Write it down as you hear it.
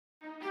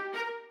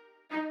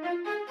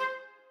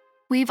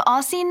We've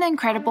all seen the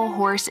incredible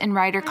horse and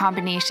rider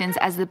combinations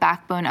as the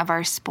backbone of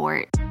our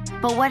sport.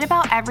 But what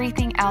about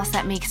everything else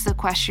that makes the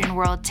equestrian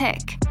world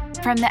tick?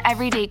 From the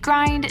everyday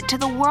grind to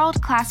the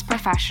world-class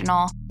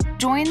professional,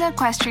 join the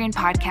Equestrian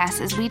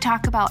Podcast as we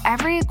talk about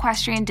every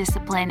equestrian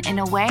discipline in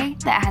a way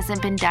that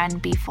hasn't been done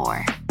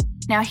before.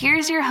 Now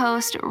here's your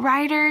host,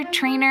 rider,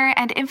 trainer,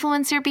 and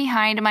influencer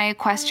behind my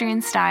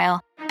equestrian style,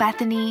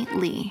 Bethany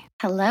Lee.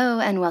 Hello,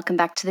 and welcome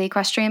back to the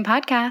Equestrian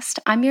Podcast.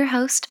 I'm your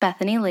host,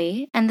 Bethany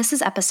Lee, and this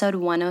is episode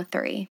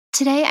 103.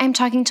 Today, I'm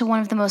talking to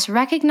one of the most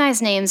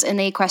recognized names in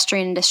the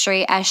equestrian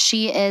industry, as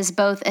she is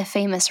both a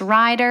famous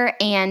rider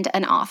and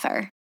an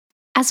author.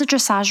 As a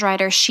dressage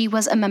rider, she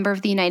was a member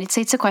of the United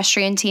States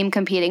equestrian team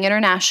competing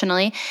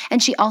internationally,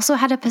 and she also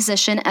had a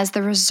position as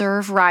the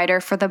reserve rider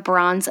for the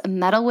bronze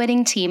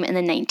medal-winning team in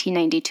the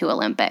 1992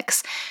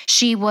 Olympics.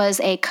 She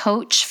was a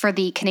coach for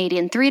the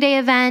Canadian three-day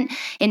event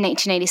in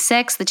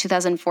 1996, the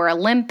 2004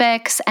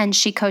 Olympics, and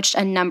she coached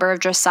a number of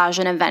dressage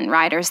and event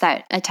riders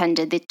that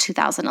attended the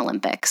 2000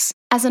 Olympics.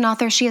 As an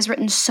author, she has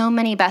written so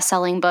many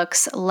best-selling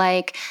books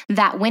like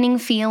That Winning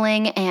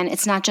Feeling and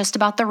It's Not Just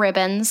About the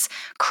Ribbons,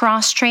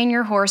 Cross-Train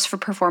Your Horse for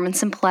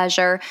Performance and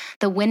Pleasure,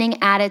 The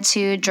Winning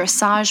Attitude,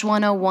 Dressage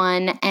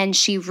 101, and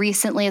she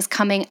recently is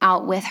coming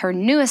out with her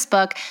newest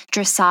book,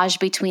 Dressage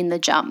Between the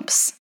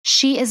Jumps.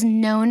 She is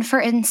known for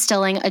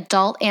instilling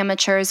adult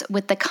amateurs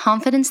with the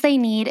confidence they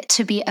need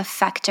to be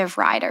effective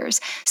riders.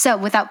 So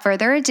without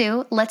further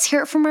ado, let's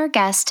hear it from our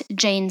guest,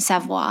 Jane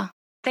Savoie.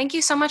 Thank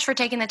you so much for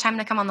taking the time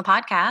to come on the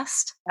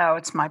podcast. Oh,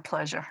 it's my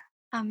pleasure.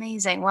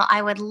 Amazing. Well,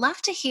 I would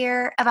love to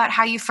hear about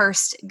how you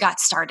first got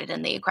started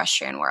in the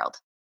equestrian world.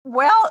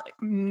 Well,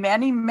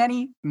 many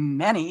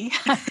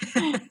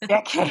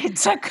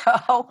decades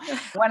ago,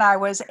 when I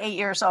was 8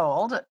 years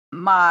old,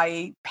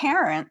 my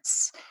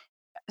parents,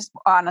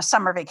 on a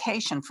summer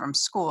vacation from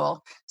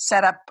school,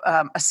 set up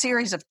a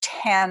series of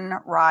 10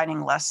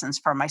 riding lessons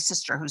for my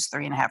sister, who's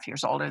 3.5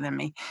 years older than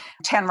me,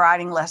 10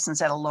 riding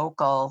lessons at a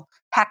local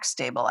hack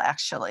stable,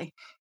 actually.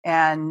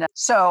 And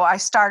so I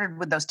started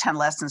with those 10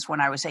 lessons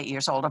when I was 8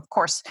 years old. Of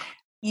course,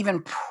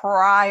 even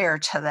prior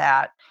to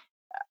that,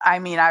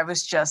 I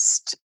was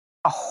just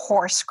a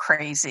horse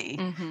crazy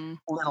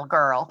little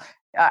girl.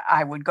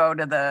 I would go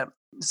to the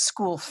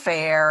school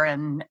fair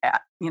and,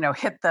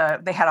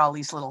 they had all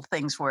these little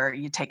things where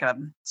you take a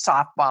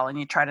softball and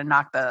you try to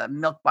knock the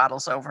milk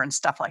bottles over and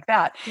stuff like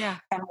that. Yeah.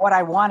 And what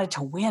I wanted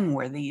to win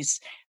were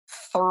these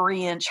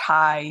 3-inch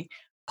high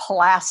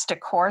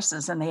plastic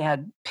horses, and they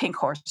had pink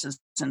horses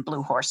and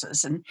blue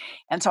horses. And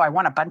so I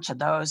won a bunch of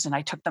those, and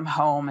I took them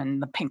home,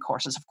 and the pink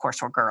horses, of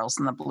course, were girls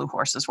and the blue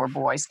horses were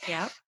boys.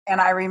 Yeah. And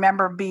I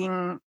remember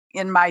being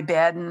in my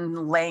bed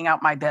and laying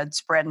out my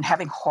bedspread and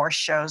having horse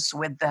shows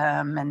with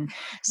them and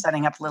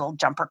setting up little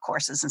jumper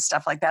courses and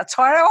stuff like that.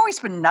 So I've always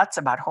been nuts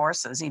about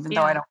horses, even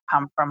though I don't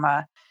come from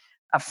a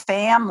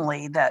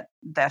family that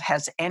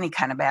has any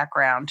kind of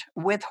background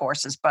with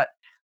horses. But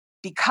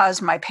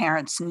because my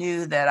parents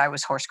knew that I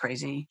was horse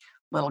crazy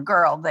little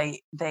girl,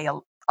 they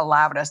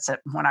allowed us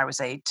when I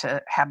was 8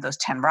 to have those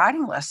 10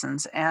 riding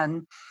lessons.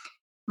 And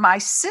my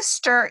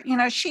sister,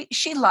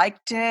 she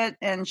liked it,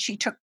 and she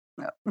took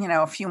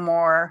a few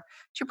more.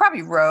 She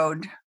probably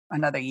rode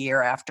another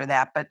year after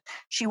that, but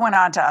she went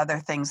on to other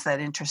things that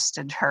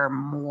interested her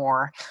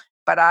more.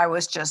 But I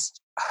was just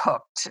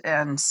hooked.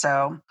 And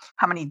so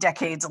how many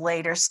decades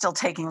later, still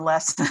taking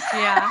lessons?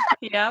 Yeah.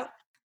 Yeah.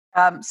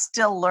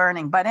 Still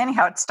learning. But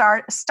anyhow, it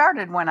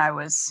started when I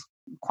was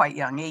quite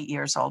young, 8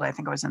 years old. I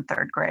think I was in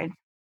 3rd grade.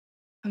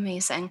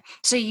 Amazing.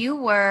 So you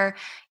were,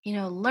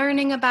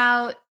 learning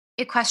about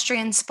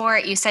equestrian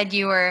sport. You said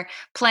you were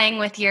playing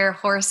with your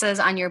horses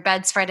on your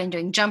bedspread and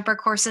doing jumper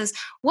courses.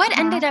 What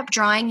ended up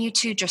drawing you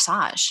to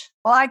dressage?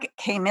 Well, I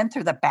came in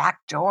through the back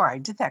door. I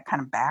did that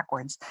kind of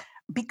backwards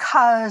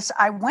because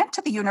I went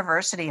to the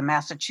University of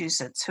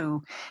Massachusetts,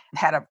 who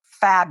had a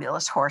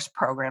fabulous horse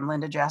program.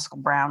 Linda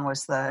Jaskell Brown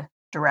was the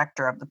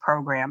director of the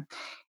program.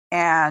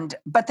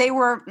 But they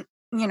were,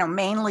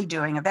 mainly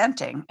doing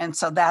eventing. And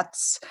so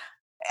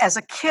as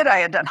a kid, I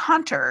had done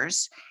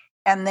hunters.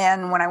 And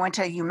then when I went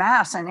to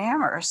UMass in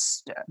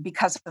Amherst,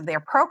 because of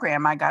their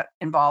program, I got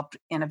involved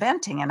in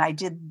eventing, and I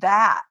did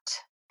that.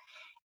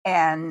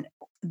 And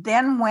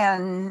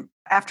then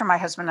after my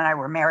husband and I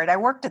were married, I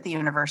worked at the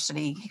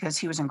university because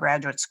he was in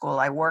graduate school.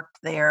 I worked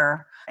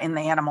there in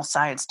the animal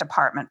science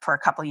department for a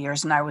couple of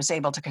years, and I was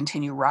able to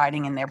continue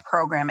riding in their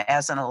program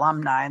as an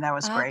alumni, and that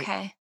was great.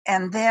 Okay.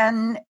 And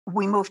then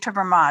we moved to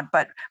Vermont.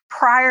 But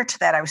prior to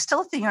that, I was still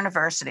at the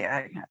university.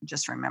 I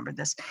just remembered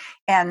this.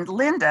 And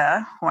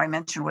Linda, who I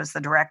mentioned was the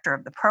director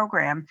of the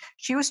program,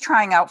 she was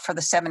trying out for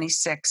the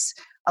 76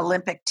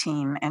 Olympic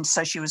team. And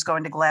so she was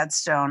going to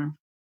Gladstone,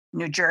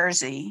 New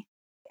Jersey.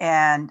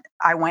 And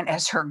I went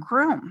as her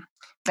groom.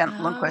 Bent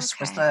Lundquist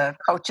was the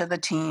coach of the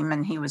team,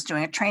 and he was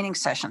doing a training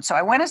session. So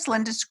I went as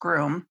Linda's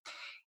groom.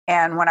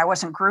 And when I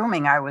wasn't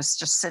grooming, I was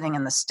just sitting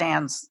in the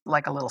stands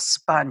like a little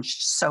sponge,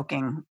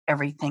 soaking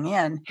everything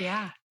in.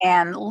 Yeah.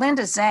 And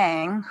Linda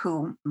Zhang,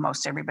 who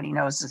most everybody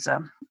knows is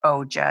a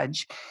O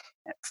judge,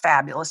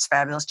 Fabulous,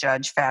 fabulous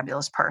judge,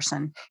 fabulous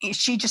person.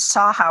 She just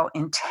saw how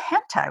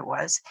intent I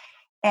was.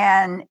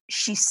 And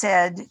she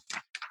said,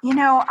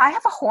 I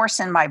have a horse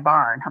in my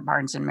barn. Her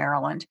barn's in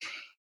Maryland.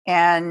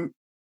 And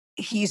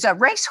he's a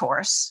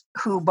racehorse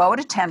who bowed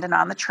a tendon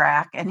on the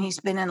track, and he's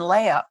been in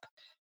layup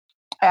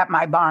at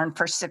my barn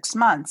for 6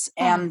 months.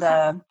 And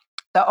the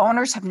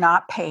owners have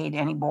not paid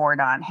any board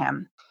on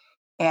him.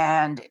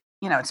 And,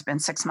 it's been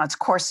 6 months. Of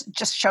course, it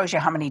just shows you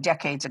how many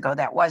decades ago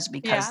that was,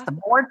 because the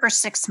board for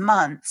 6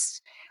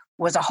 months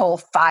was a whole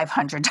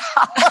 $500.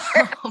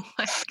 Oh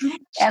my gosh.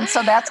 And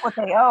so that's what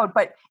they owed.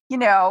 But,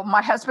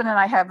 my husband and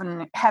I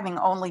having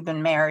only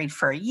been married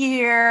for a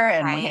year,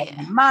 and we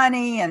had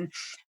money, and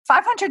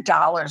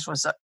 $500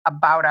 was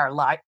about our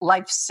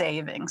life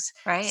savings.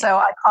 Right. So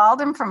I called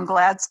him from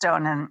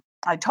Gladstone, and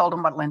I told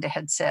him what Linda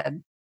had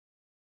said.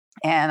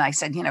 And I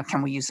said,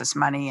 can we use this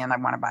money? And I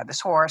want to buy this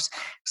horse.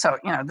 So,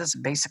 this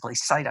is basically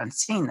sight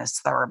unseen, this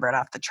thoroughbred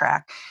off the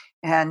track.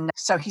 And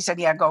so he said,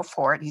 yeah, go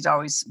for it. He's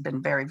always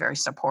been very, very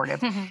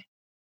supportive.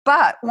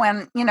 But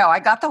when, I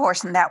got the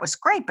horse, and that was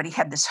great, but he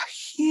had this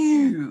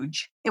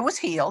it was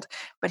healed,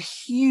 but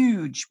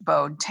huge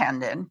bowed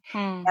tendon.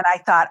 And I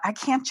thought, I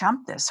can't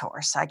jump this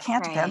horse. I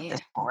can't event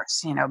this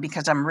horse,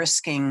 because I'm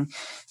risking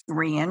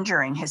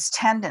re-injuring his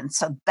tendon.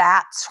 So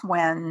that's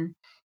when,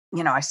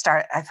 I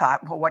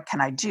thought, well, what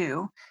can I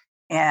do?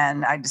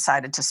 And I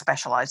decided to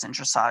specialize in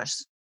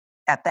dressage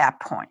at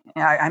that point.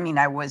 I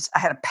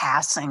had a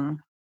passing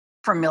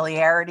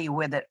familiarity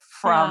with it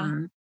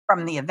from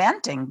the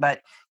eventing,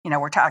 but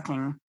we're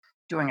talking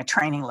doing a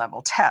training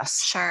level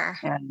test. Sure.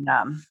 And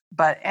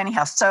but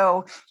anyhow,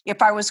 so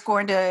if I was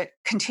going to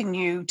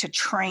continue to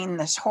train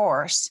this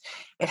horse,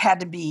 it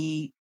had to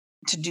be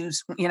to do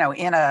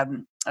in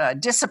a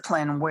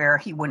discipline where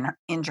he wouldn't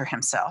injure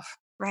himself.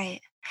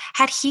 Right.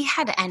 Had he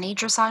had any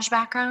dressage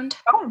background?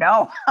 Oh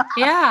no.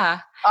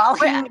 Yeah. All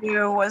he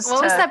knew was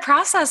what was that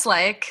process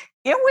like?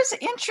 It was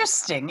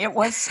interesting. It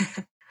was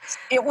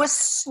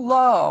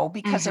slow,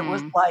 because it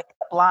was like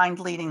the blind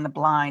leading the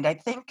blind. I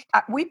think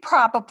we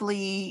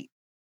probably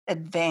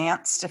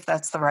advanced, if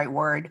that's the right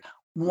word,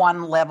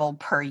 one level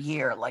per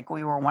year. Like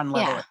we were one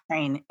level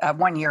at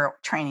 1 year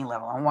at training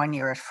level, and 1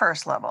 year at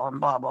first level, and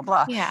blah, blah,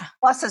 blah. Yeah.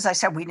 Plus, as I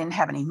said, we didn't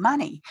have any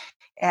money.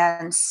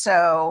 And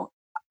so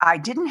I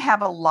didn't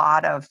have a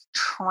lot of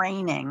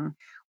training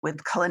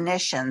with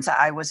clinicians.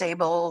 I was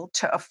able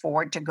to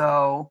afford to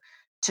go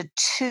to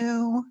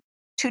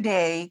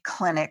two-day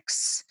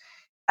clinics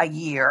a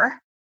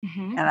year.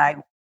 And I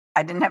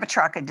didn't have a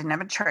truck. I didn't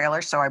have a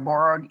trailer. So I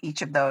borrowed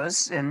each of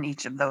those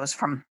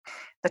from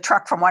the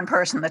truck from one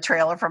person, the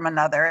trailer from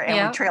another.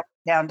 And we trailed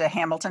down to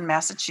Hamilton,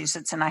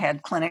 Massachusetts. And I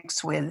had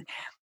clinics with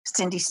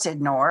Cindy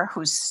Sidnor,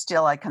 who's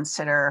still, I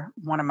consider,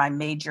 one of my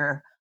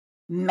major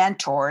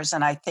mentors.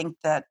 And I think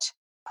that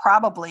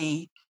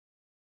probably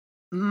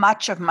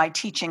much of my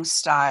teaching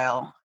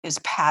style is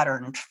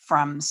patterned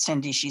from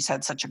Cindy. She's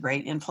had such a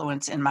great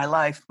influence in my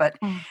life. But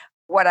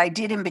what I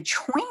did in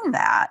between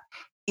that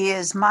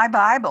is my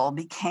Bible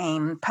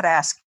became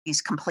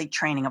Podasky's Complete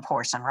Training of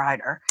Horse and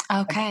Rider.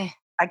 Okay.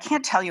 I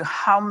can't tell you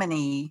how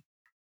many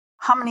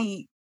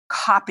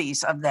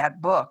copies of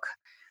that book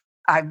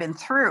I've been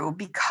through,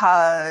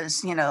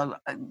 because,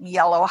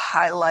 yellow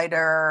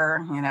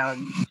highlighter,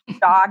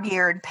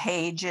 dog-eared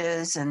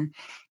pages. And,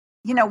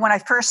 when I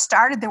first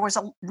started,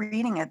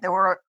 reading it, there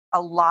were a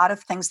lot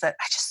of things that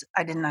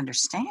I didn't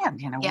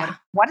understand.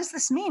 What does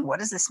this mean? What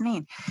does this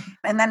mean?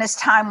 And then as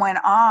time went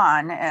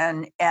on,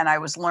 and I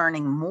was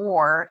learning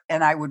more,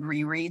 and I would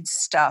reread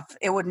stuff,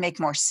 it would make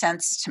more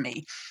sense to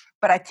me.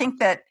 But I think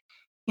that,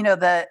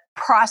 the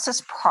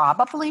process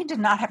probably did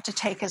not have to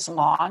take as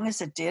long as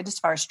it did as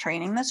far as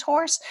training this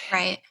horse.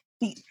 Right.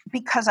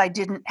 Because I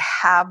didn't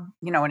have,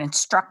 an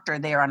instructor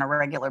there on a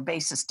regular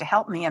basis to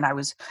help me. And I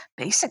was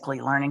basically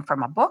learning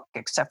from a book,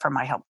 except for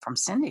my help from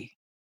Cindy.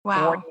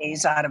 Wow. 4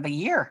 days out of a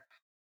year.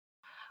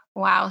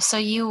 Wow. So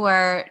you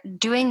were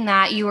doing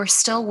that. You were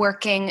still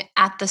working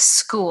at the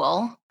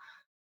school.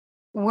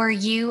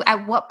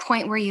 At what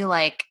point were you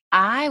like,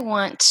 I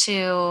want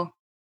to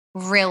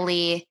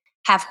really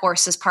have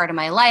horses part of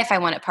my life. I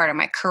want it part of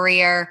my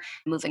career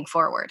moving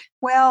forward.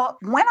 Well,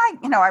 when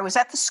I was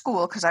at the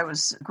school because I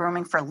was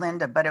grooming for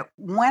Linda, but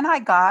when I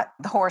got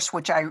the horse,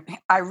 which I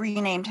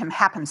renamed him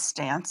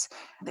Happenstance,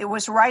 it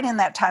was right in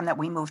that time that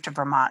we moved to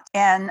Vermont.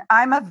 And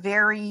I'm a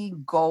very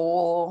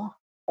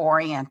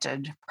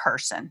goal-oriented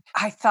person.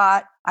 I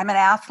thought, I'm an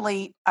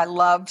athlete. I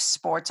love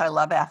sports. I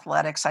love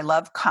athletics. I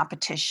love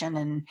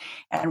competition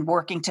and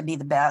working to be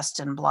the best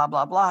and blah,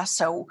 blah, blah.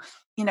 So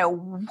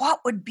what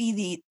would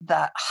be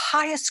the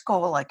highest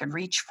goal I could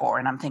reach for?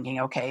 And I'm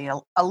thinking, okay,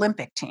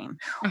 Olympic team,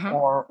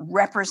 or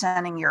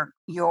representing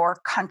your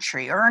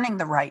country, earning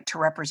the right to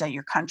represent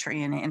your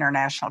country in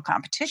international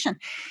competition.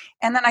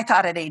 And then I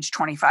thought at age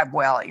 25,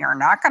 well, you're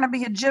not going to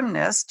be a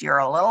gymnast. You're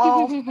a little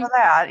old for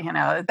that,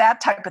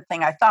 that type of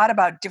thing. I thought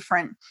about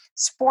different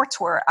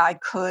sports where I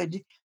could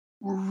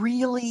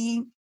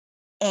really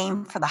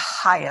aim for the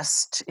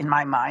highest in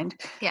my mind,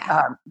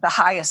 the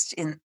highest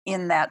in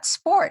that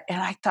sport.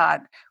 And I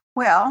thought,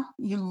 well,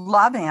 you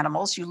love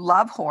animals, you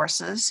love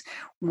horses.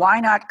 Why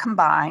not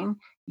combine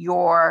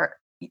your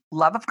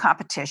love of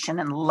competition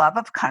and love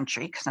of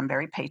country, because I'm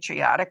very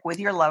patriotic, with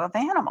your love of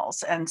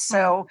animals? And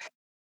so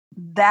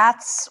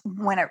that's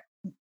when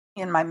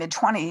in my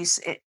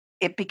mid-20s,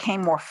 it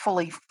became more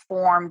fully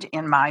formed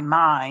in my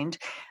mind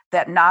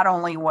that not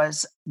only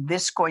was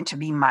this going to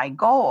be my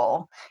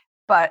goal,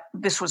 but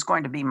this was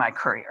going to be my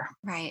career.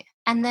 Right.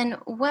 And then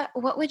what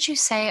would you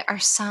say are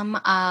some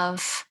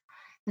of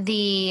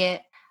the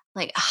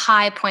like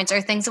high points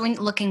or things that when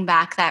looking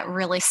back that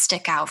really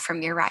stick out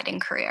from your riding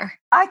career?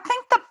 I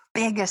think the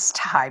biggest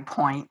high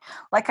point,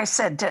 like I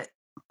said,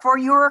 for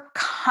your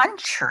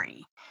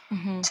country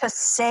Hmm. to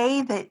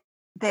say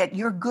that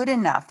you're good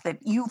enough, that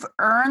you've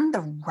earned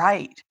the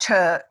right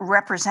to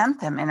represent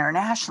them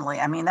internationally.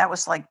 I mean, that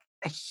was like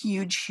a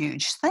huge,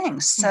 huge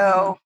thing.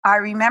 So I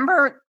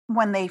remember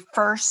when they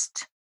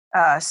first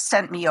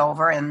sent me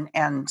over,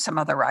 and some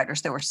other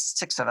riders, there were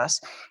 6 of us,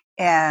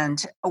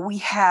 and we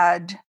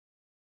had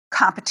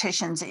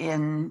competitions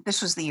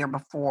this was the year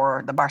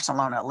before the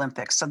Barcelona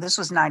Olympics. So this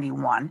was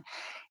 91.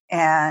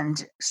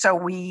 And so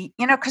we,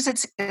 because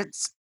it's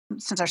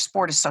since our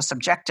sport is so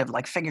subjective,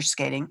 like figure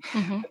skating,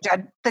 Hmm.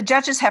 the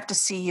judges have to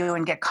see you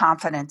and get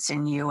confidence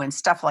in you and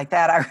stuff like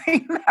that. I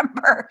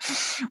remember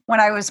when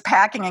I was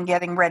packing and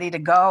getting ready to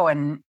go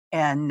and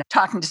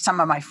talking to some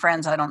of my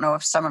friends. I don't know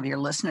if some of your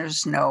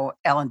listeners know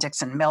Ellen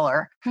Dixon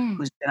Miller,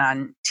 who's been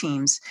on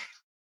teams.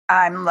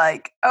 I'm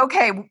like,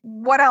 okay,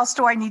 what else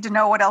do I need to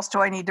know? What else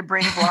do I need to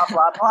bring? Blah,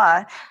 blah,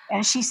 blah.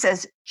 And she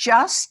says,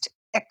 just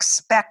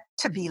expect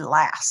to be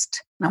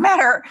last. No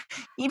matter,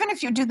 even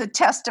if you do the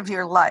test of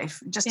your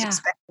life, just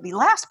expect to be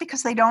last,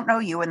 because they don't know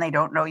you and they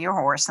don't know your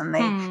horse, and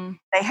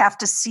they have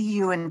to see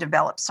you and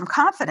develop some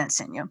confidence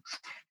in you.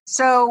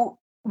 So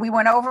we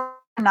went over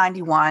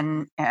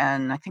 91,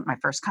 and I think my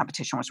first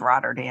competition was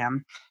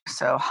Rotterdam.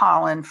 So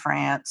Holland,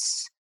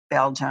 France,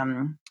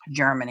 Belgium,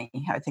 Germany.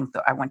 I think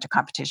I went to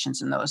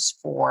competitions in those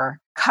 4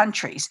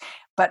 countries.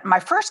 But my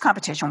first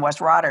competition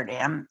was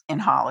Rotterdam in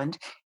Holland.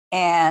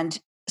 And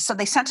so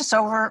they sent us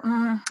over,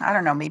 I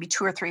don't know, maybe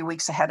 2 or 3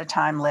 weeks ahead of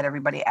time, let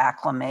everybody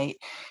acclimate.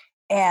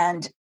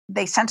 And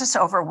they sent us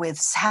over with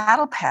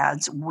saddle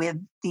pads with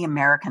the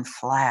American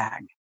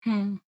flag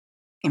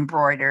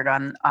embroidered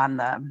on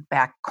the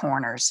back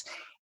corners.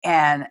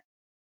 And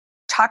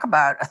talk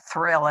about a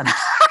thrill. And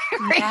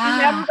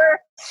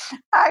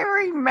I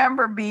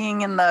remember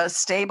being in the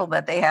stable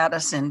that they had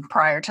us in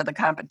prior to the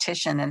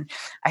competition, and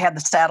I had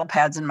the saddle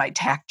pads in my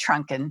tack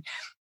trunk, and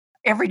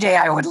every day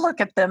I would look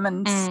at them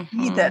and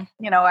see that,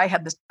 I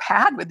had this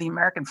pad with the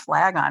American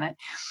flag on it.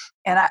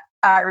 And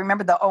I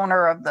remember the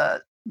owner of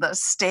the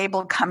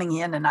stable coming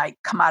in, and I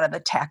come out of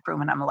the tack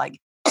room and I'm like,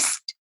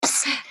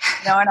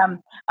 and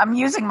I'm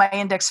using my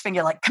index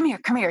finger like, come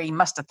here. He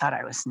must have thought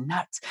I was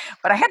nuts,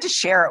 but I had to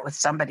share it with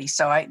somebody.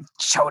 So I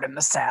showed him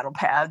the saddle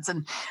pads,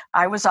 and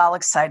I was all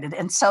excited.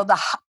 And so the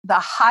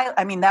high,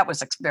 I mean, that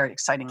was very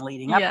exciting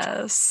leading up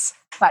to it.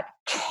 But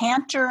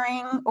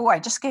cantering, I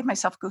just gave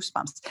myself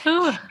goosebumps.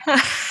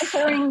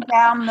 Cantering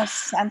down the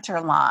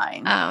center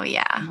line. Oh,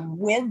 yeah.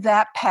 With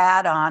that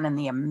pad on and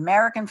the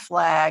American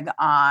flag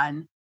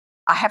on,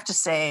 I have to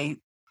say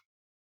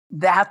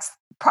that's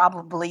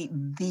probably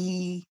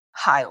the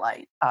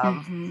highlight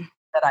of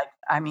that.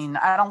 I mean,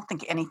 I don't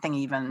think anything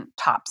even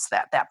tops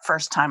that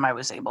first time I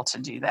was able to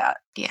do that.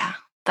 Yeah,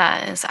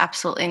 that is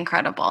absolutely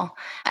incredible.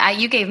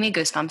 You gave me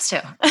goosebumps too.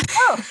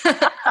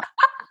 Oh.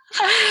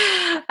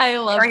 I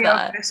love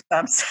that.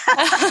 Goosebumps.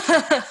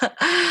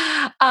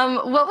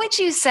 What would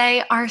you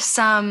say are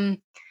some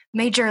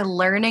major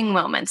learning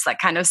moments that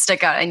kind of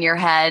stick out in your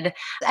head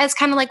as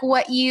kind of like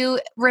what you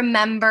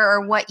remember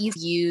or what you've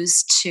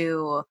used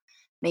to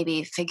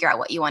maybe figure out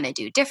what you want to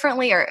do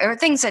differently, or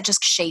things that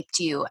just shaped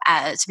you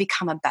to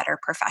become a better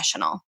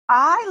professional?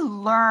 I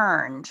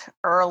learned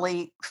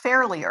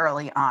fairly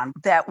early on,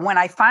 that when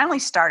I finally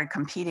started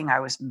competing, I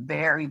was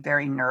very,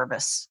 very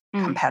nervous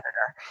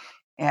competitor.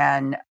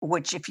 And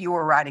which, if you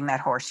were riding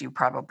that horse, you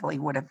probably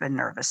would have been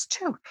nervous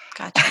too.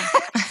 Gotcha.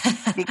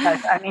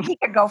 Because, I mean, he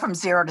could go from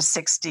 0 to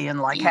 60 in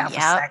like half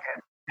a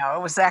second.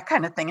 It was that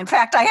kind of thing. In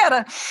fact, I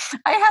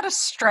had a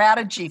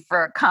strategy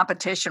for a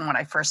competition when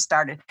I first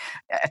started,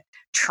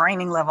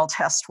 training level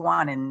test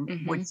 1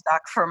 in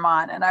Woodstock,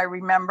 Vermont. And I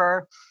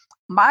remember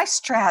my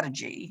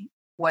strategy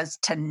was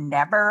to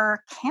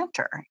never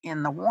canter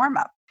in the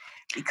warm-up,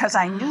 because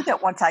I knew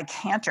that once I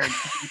cantered,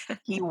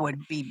 he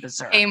would be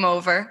berserk. Game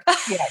over.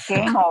 Yeah,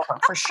 game over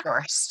for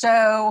sure.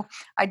 So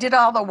I did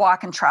all the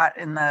walk and trot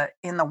in the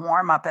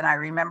warm-up, and I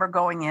remember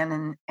going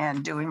in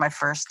and doing my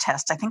first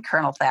test. I think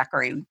Colonel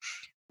Thackeray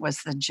was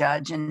the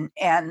judge, and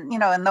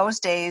in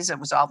those days it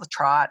was all the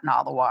trot and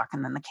all the walk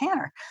and then the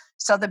canter.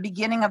 So the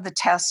beginning of the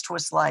test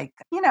was like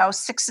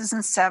 6s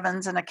and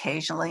 7s and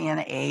occasionally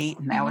an 8,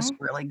 and that was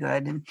really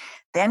good. And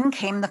then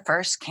came the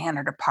first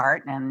canter to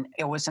part, and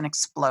it was an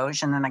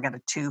explosion, and I got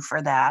a 2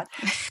 for that.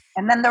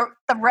 And then the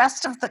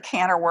rest of the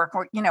canter work,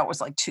 it was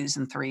like 2s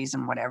and 3s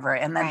and whatever.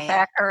 And then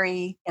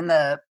Thackeray, in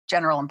the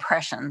general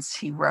impressions,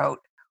 he wrote,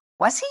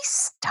 was he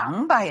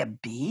stung by a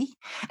bee?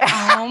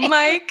 Oh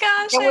my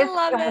gosh, I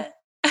love it.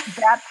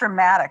 That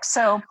dramatic.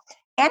 So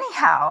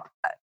anyhow,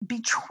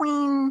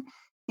 between,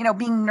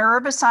 being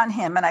nervous on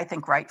him, and I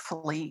think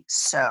rightfully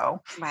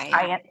so,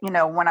 Right.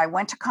 when I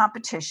went to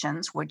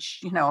competitions, which,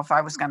 if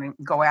I was going to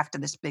go after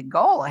this big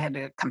goal, I had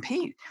to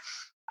compete.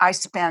 I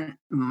spent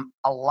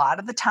a lot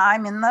of the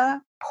time in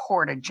the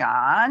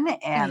porta-john,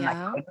 and I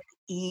Yeah. couldn't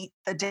eat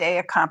the day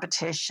of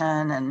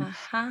competition, and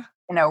Uh-huh.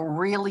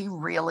 really,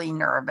 really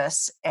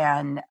nervous.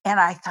 And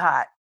I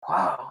thought,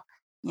 whoa,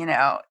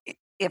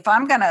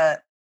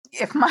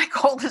 if my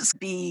goal is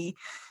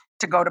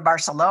to go to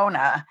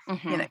Barcelona,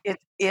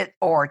 Mm-hmm.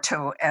 or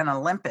to an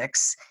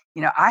Olympics,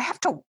 I have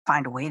to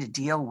find a way to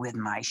deal with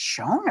my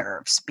show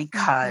nerves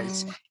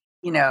because, Mm-hmm.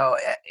 you know,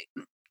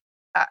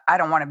 I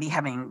don't want to be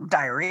having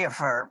diarrhea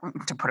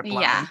to put it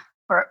bluntly. Yeah.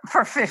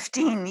 For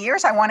 15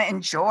 years, I want to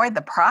enjoy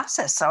the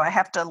process. So I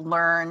have to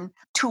learn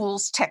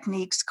tools,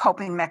 techniques,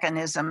 coping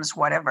mechanisms,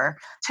 whatever,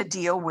 to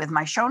deal with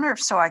my show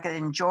nerves so I could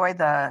enjoy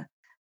the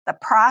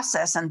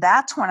process. And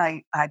that's when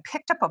I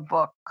picked up a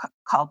book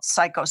called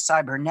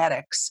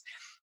Psycho-Cybernetics,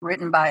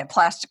 written by a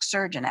plastic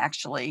surgeon,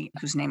 actually,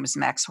 whose name is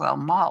Maxwell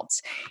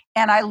Maltz.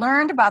 And I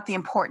learned about the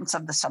importance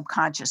of the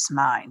subconscious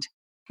mind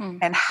Hmm.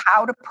 and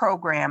how to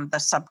program the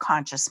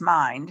subconscious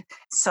mind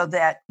so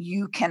that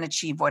you can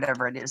achieve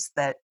whatever it is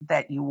that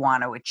you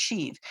want to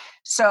achieve.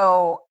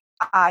 So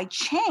I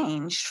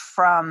changed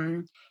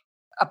from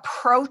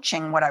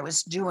approaching what I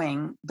was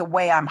doing the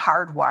way I'm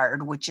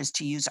hardwired, which is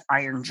to use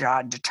iron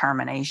jawed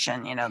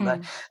determination,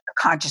 the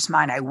conscious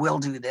mind, I will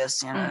do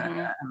this,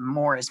 Mm-hmm.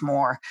 more is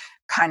more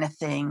kind of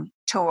thing,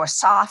 to a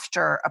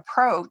softer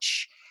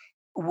approach,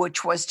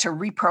 which was to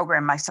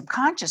reprogram my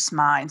subconscious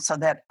mind so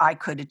that I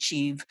could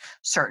achieve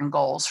certain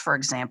goals, for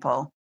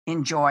example,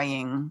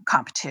 enjoying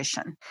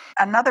competition.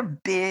 Another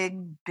big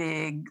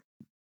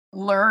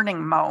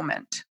learning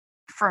moment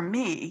for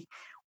me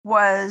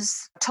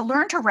was to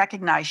learn to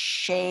recognize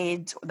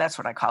shades. That's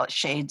what I call it,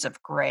 shades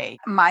of gray.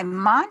 My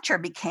mantra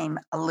became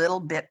a little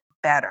bit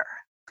better.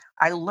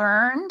 I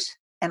learned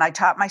and I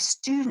taught my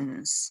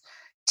students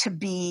to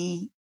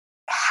be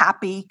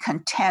happy,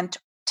 content,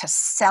 to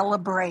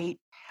celebrate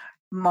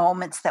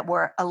moments that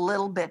were a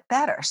little bit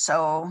better.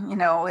 So,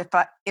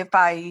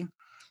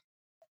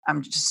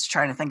 I'm just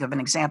trying to think of an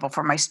example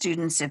for my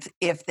students.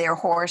 If their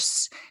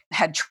horse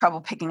had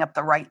trouble picking up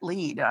the right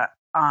lead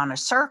on a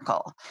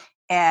circle,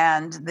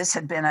 and this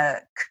had been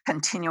a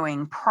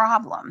continuing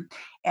problem,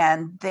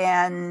 and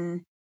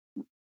then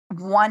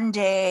one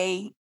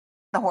day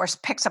the horse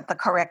picks up the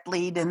correct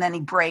lead and then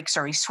he breaks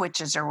or he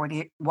switches or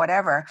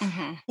whatever,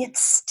 Mm-hmm. it's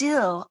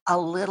still a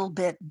little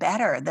bit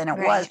better than it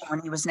was Right.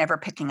 when he was never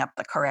picking up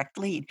the correct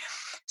lead.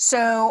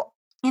 So,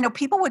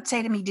 people would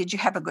say to me, "Did you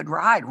have a good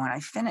ride?" when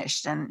I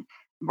finished and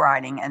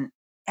riding, and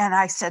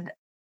I said,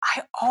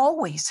 "I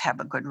always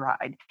have a good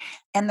ride."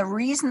 And the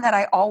reason that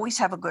I always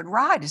have a good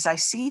ride is I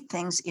see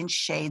things in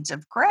shades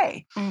of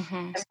gray.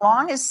 Mm-hmm. As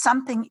long as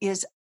something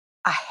is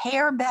a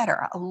hair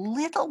better, a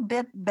little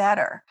bit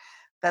better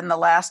than the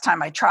last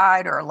time I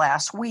tried or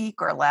last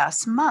week or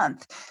last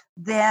month,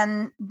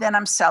 then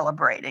I'm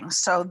celebrating.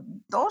 So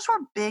those were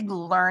big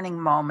learning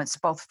moments,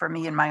 both for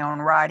me in my own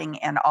writing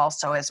and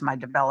also as my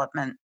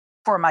development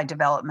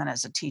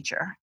as a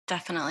teacher.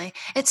 Definitely.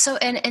 It's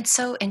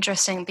so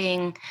interesting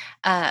being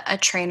a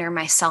trainer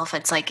myself.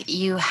 It's like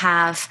you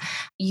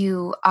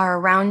are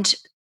around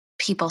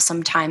people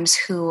sometimes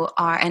who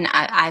are, and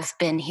I've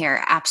been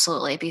here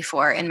absolutely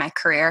before in my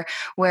career,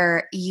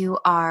 where you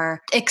are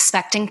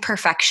expecting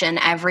perfection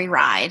every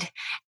ride.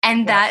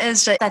 And Yeah.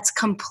 that's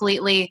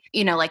completely,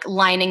 like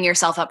lining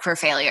yourself up for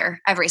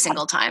failure every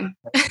single time.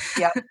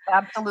 Yeah,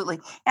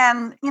 absolutely.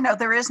 And,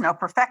 there is no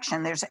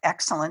perfection. There's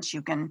excellence.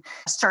 You can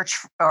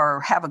search or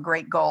have a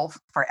great goal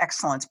for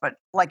excellence. But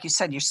like you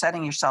said, you're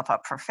setting yourself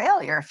up for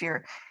failure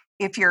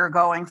if you're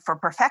going for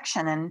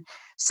perfection. And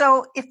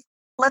so if,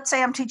 let's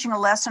say I'm teaching a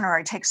lesson or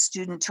I take a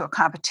student to a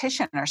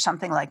competition or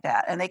something like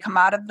that, and they come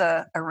out of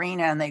the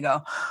arena and they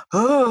go,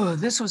 "Oh,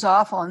 this was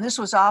awful, and this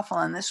was awful,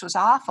 and this was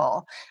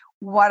awful."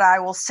 What I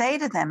will say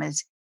to them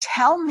is,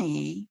 tell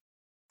me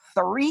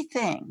 3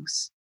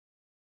 things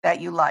that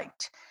you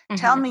liked.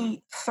 Tell Hmm.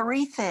 me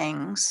 3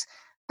 things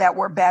that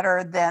were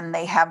better than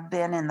they have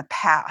been in the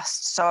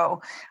past.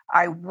 So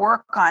I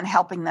work on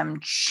helping them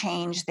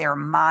change their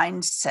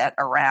mindset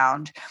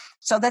around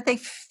so that they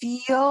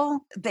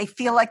feel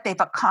like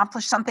they've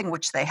accomplished something,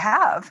 which they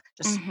have.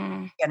 Just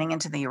Hmm. getting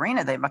into the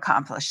arena, they've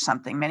accomplished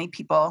something. Many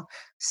people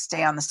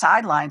stay on the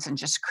sidelines and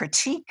just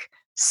critique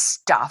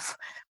stuff.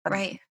 But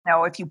Right.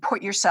 if you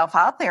put yourself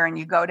out there and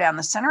you go down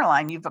the center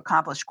line, you've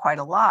accomplished quite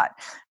a lot.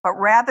 But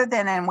rather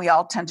than, and we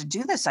all tend to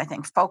do this, I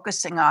think,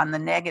 focusing on the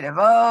negative.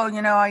 Oh,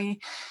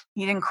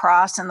 you didn't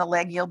cross and the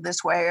leg yield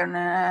this way, and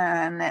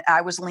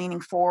I was leaning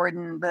forward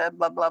and blah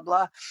blah blah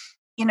blah.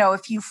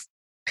 If you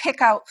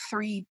pick out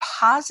 3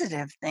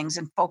 positive things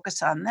and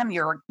focus on them,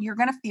 you're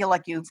going to feel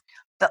like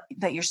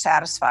that you're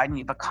satisfied and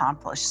you've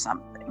accomplished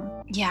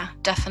something. Yeah,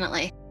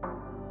 definitely.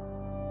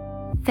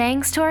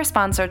 Thanks to our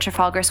sponsor,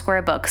 Trafalgar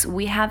Square Books,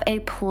 we have a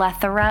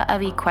plethora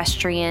of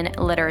equestrian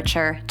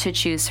literature to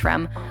choose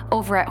from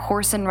over at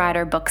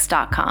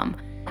horseandriderbooks.com.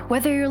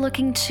 Whether you're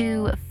looking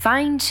to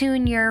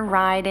fine-tune your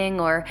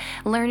riding or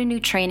learn a new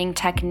training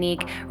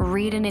technique,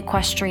 read an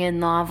equestrian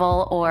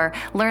novel, or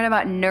learn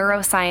about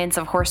neuroscience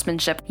of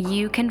horsemanship,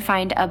 you can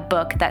find a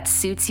book that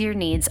suits your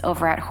needs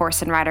over at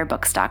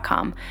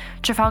horseandriderbooks.com.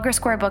 Trafalgar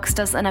Square Books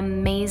does an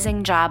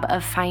amazing job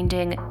of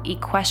finding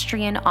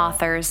equestrian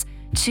authors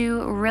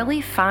to really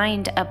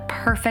find a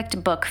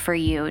perfect book for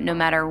you, no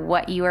matter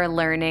what you are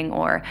learning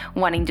or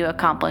wanting to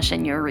accomplish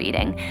in your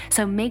reading.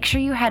 So make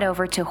sure you head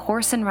over to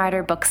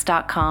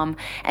horseandriderbooks.com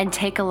and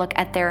take a look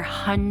at their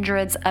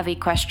hundreds of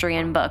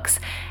equestrian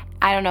books.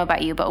 I don't know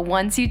about you, but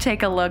once you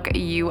take a look,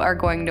 you are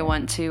going to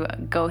want to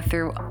go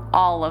through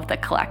all of the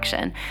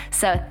collection.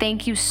 So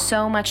thank you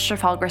so much,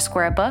 Trafalgar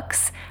Square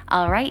Books.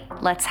 All right,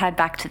 let's head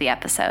back to the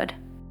episode.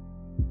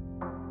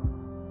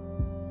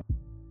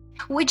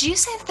 Would you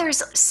say that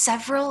there's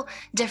several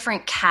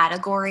different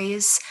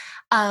categories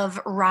of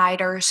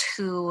riders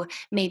who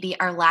maybe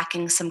are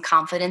lacking some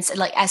confidence,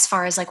 like as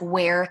far as like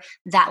where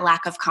that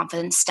lack of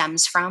confidence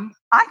stems from?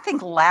 I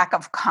think lack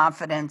of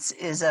confidence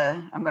is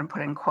I'm going to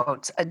put in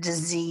quotes, a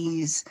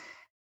disease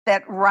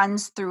that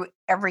runs through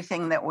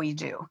everything that we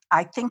do.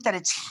 I think that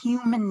it's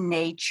human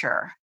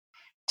nature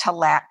to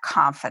lack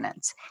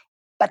confidence.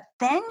 But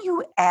then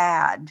you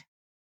add,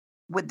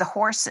 with the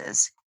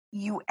horses,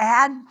 you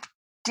add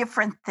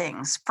different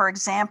things. For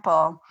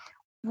example,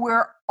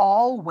 we're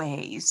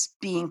always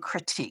being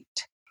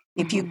critiqued.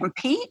 If you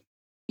compete,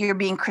 you're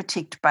being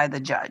critiqued by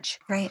the judge.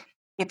 Right.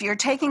 If you're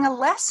taking a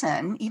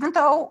lesson, even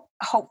though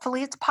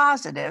hopefully it's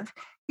positive,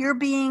 you're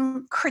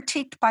being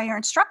critiqued by your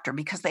instructor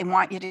because they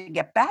want you to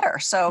get better.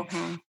 So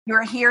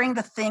you're hearing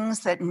the things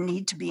that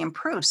need to be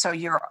improved. So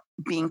you're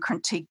being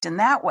critiqued in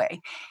that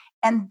way.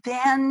 And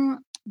then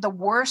the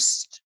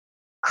worst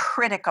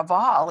critic of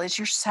all is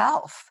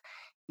yourself.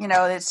 You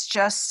know, it's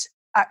just,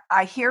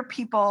 I hear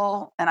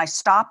people, and I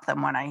stop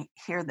them when I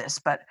hear this,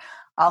 but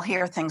I'll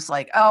hear things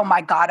like, oh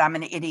my God, I'm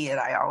an idiot.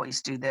 I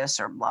always do this,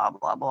 or blah,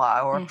 blah,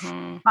 blah. Or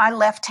my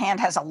left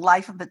hand has a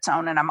life of its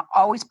own and I'm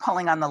always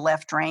pulling on the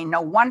left rein. No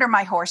wonder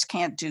my horse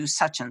can't do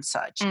such and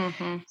such.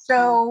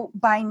 So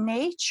by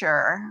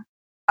nature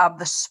of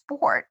the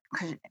sport,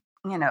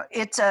 you know,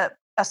 it's a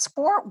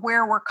sport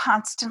where we're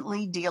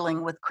constantly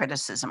dealing with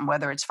criticism,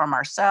 whether it's from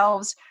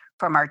ourselves,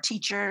 from our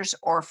teachers,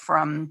 or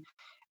from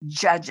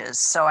judges.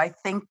 So I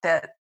think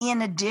that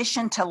in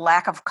addition to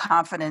lack of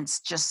confidence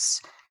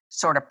just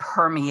sort of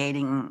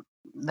permeating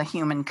the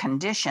human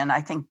condition,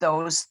 I think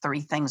those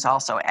three things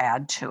also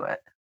add to it.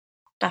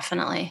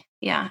 Definitely.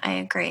 Yeah, I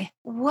agree.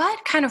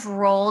 What kind of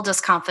role does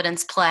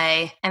confidence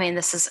play? I mean,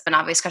 this is an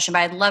obvious question, but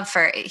I'd love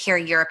to hear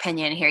your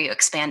opinion, hear you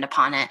expand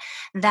upon it,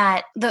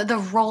 that the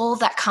role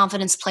that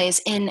confidence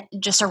plays in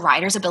just a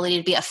rider's ability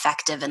to be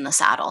effective in the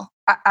saddle.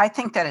 I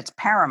think that it's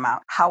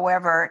paramount.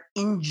 However,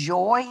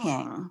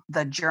 enjoying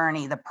the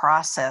journey, the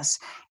process,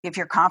 if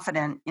you're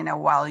confident, you know,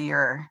 while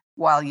you're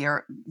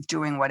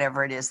doing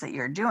whatever it is that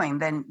you're doing,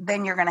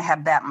 then you're going to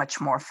have that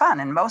much more fun.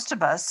 And most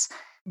of us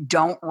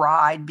don't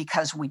ride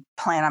because we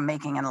plan on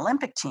making an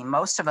Olympic team.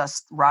 Most of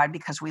us ride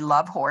because we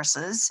love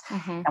horses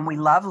and we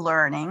love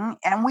learning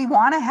and we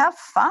want to have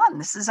fun.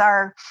 This is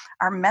our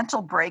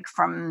mental break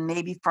from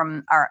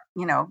our,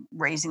 you know,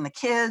 raising the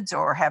kids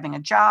or having a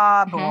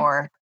job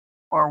or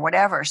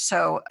whatever.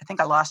 So I think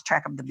I lost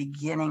track of the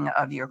beginning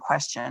of your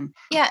question.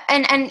 Yeah.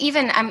 And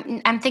even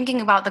I'm thinking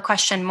about the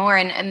question more,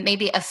 and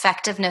maybe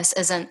effectiveness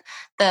isn't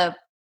the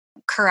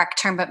correct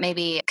term, but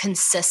maybe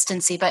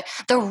consistency, but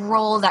the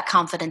role that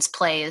confidence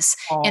plays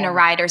in a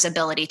rider's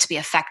ability to be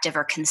effective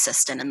or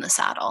consistent in the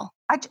saddle.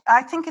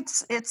 I think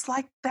it's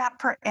like that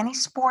for any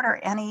sport or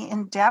any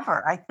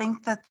endeavor. I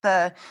think that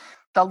the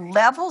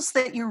levels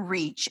that you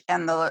reach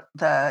and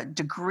the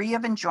degree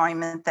of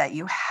enjoyment that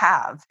you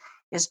have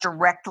is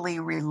directly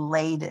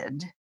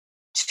related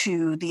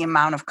to the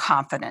amount of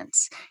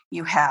confidence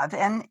you have.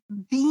 And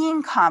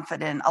being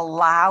confident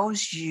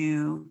allows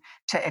you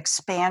to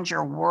expand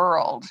your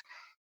world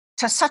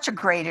to such a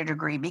greater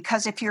degree,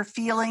 because if you're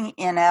feeling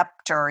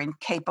inept or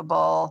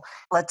incapable,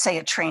 let's say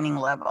at training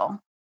level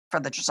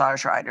for the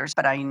dressage riders,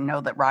 but I know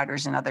that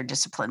riders in other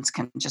disciplines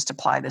can just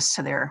apply this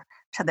to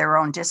their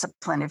own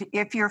discipline.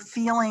 If you're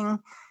feeling,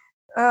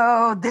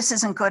 oh, this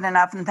isn't good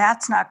enough and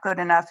that's not good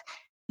enough,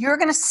 you're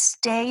going to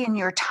stay in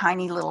your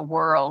tiny little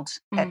world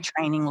at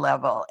training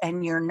level,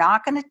 and you're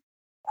not going to,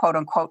 quote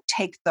unquote,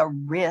 take the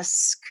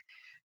risk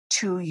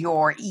to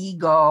your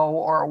ego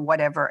or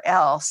whatever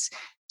else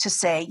to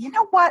say, you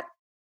know what,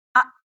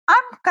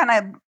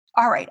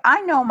 all right,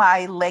 I know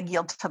my leg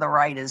yield to the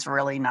right is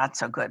really not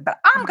so good, but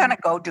I'm going to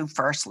go do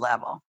first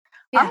level.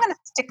 Yeah. I'm going to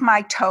stick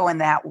my toe in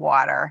that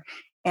water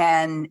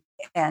and,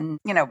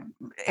 you know,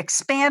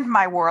 expand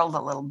my world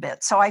a little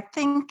bit. So I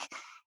think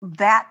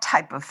that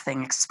type of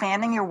thing,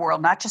 expanding your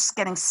world, not just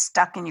getting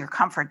stuck in your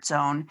comfort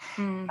zone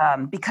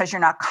because you're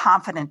not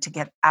confident to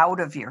get out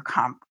of your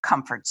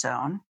comfort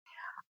zone.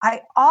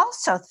 I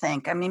also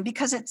think, I mean,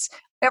 because it's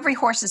every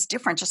horse is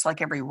different, just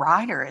like every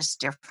rider is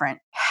different.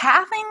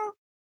 Having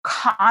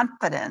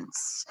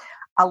confidence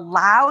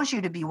allows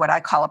you to be what I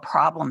call a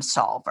problem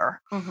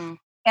solver. Mm-hmm.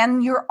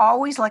 And you're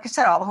always, like I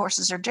said, all the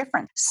horses are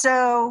different.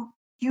 So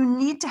you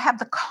need to have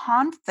the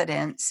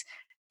confidence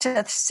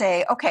to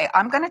say, okay,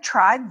 I'm going to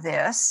try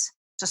this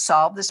to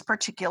solve this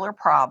particular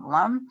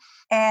problem.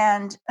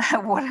 And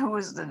what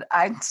was it,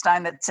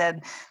 Einstein that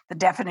said the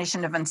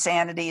definition of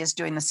insanity is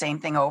doing the same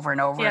thing over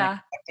and over and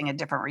expecting a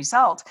different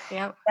result.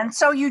 Yep. And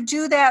so you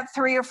do that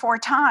 3 or 4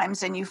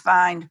 times and you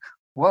find,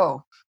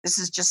 whoa, this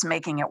is just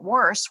making it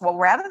worse. Well,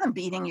 rather than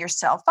beating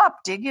yourself up,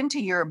 dig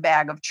into your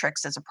bag of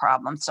tricks as a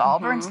problem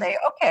solver and say,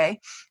 okay,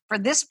 for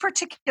this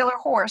particular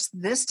horse,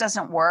 this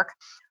doesn't work.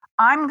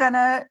 I'm going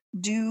to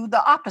do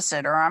the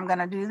opposite, or I'm going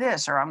to do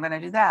this, or I'm going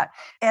to do that.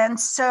 And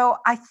so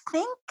I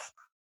think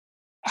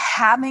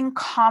having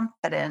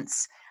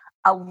confidence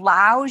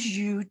allows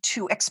you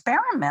to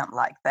experiment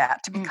like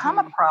that, to become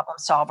a problem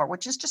solver,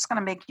 which is just going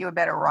to make you a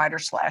better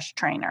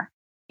rider/trainer.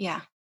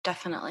 Yeah,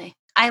 definitely.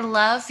 I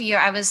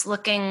was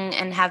looking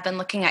and have been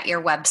looking at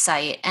your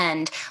website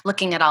and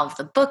looking at all of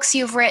the books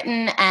you've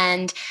written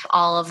and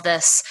all of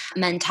this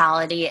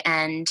mentality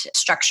and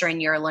structure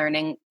in your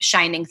learning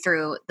shining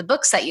through the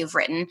books that you've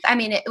written. I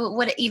mean,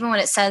 even when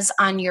it says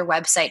on your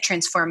website,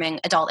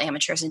 transforming adult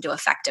amateurs into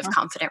effective,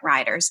 confident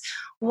riders,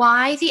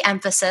 why the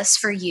emphasis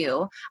for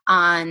you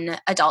on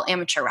adult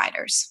amateur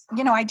riders?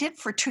 I did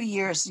for 2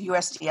 years.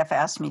 USDF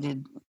asked me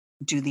to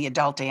do the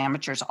adult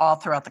amateurs all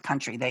throughout the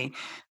country. They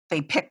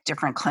pick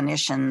different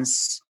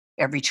clinicians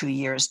every 2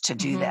 years to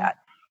do that.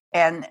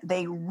 And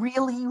they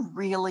really,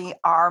 really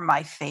are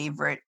my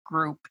favorite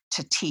group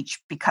to teach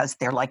because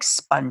they're like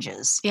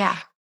sponges. Yeah.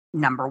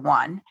 Number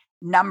one.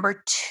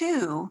 Number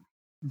two,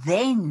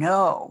 they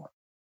know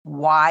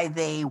why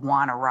they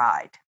want to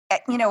ride.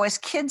 As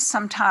kids,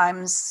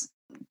 sometimes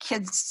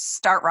kids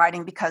start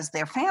riding because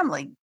their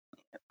family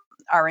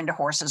are into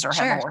horses or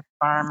have a horse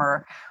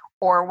farm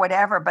or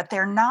whatever, but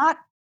they're not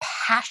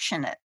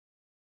passionate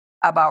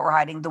about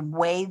riding the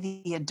way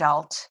the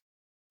adult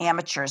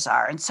amateurs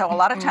are. And so a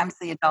lot of times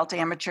the adult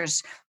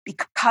amateurs,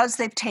 because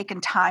they've taken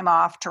time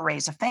off to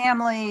raise a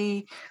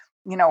family,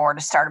 or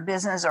to start a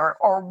business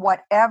or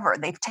whatever,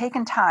 they've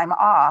taken time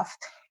off,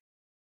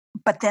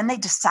 but then they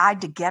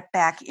decide to get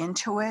back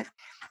into it.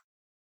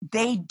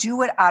 They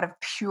do it out of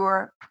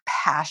pure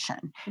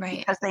passion, right?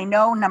 Because they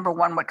know, number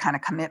one, what kind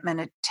of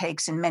commitment it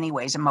takes in many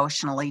ways,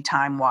 emotionally,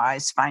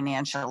 time-wise,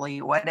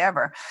 financially,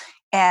 whatever.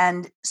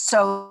 And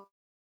so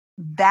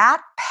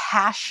that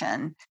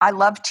passion, I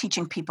love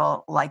teaching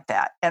people like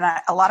that. And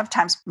a lot of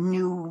times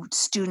new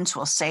students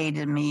will say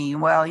to me,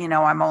 well,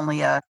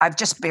 I've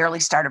just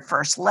barely started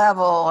first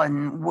level,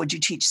 and would you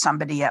teach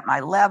somebody at my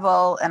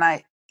level? And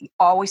I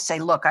always say,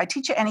 look, I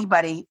teach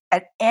anybody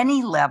at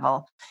any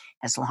level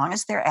as long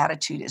as their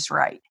attitude is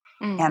right.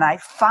 And I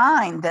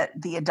find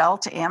that the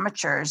adult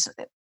amateurs,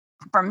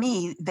 for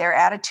me, their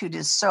attitude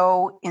is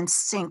so in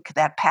sync,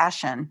 that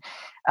passion,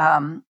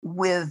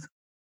 with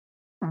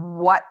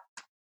what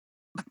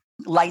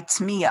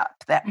lights me up,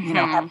 that,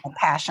 have a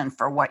passion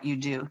for what you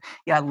do.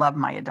 Yeah, I love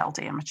my adult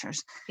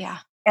amateurs. Yeah.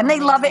 And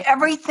they love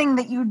everything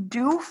that you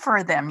do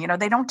for them.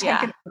 They don't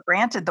take it for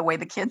granted the way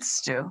the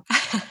kids do.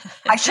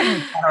 I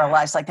shouldn't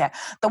generalize like that.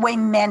 The way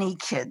many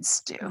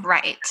kids do.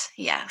 Right.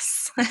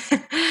 Yes.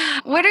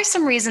 What are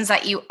some reasons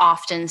that you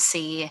often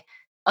see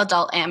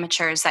adult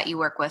amateurs that you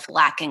work with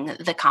lacking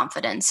the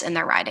confidence in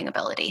their riding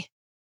ability?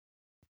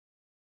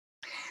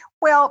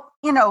 Well,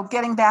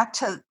 getting back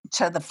to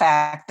the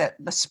fact that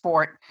the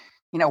sport,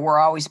 we're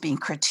always being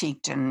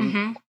critiqued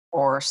and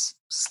or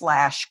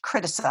 /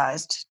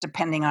 criticized,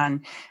 depending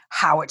on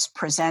how it's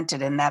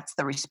presented. And that's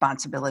the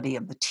responsibility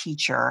of the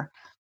teacher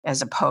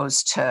as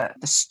opposed to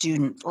the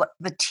student.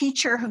 The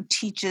teacher who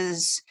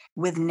teaches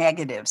with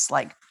negatives,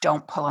 like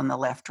don't pull in the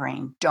left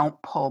rein, don't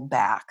pull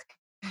back,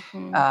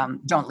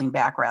 don't lean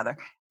back, rather,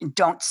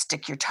 don't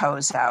stick your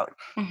toes out.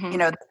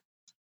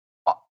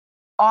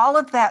 All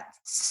of that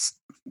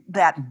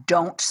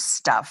don't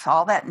stuff,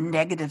 all that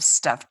negative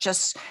stuff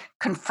just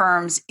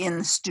confirms in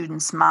the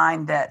student's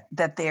mind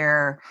that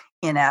they're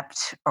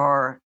inept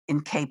or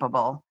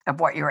incapable of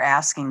what you're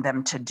asking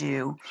them to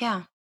do.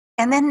 Yeah.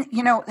 And then,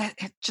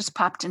 it just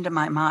popped into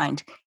my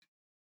mind,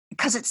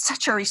 because it's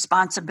such a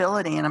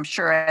responsibility. And I'm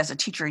sure as a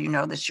teacher, you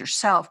know this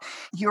yourself,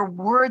 your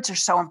words are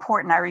so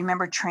important. I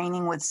remember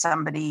training with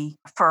somebody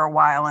for a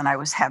while, and I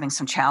was having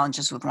some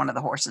challenges with one of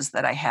the horses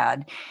that I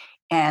had.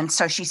 And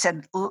so she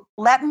said,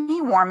 let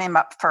me warm him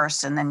up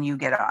first and then you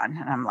get on.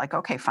 And I'm like,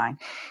 okay, fine.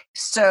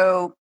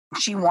 So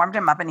she warmed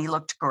him up and he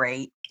looked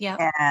great.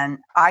 Yeah. And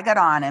I got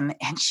on him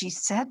and she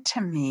said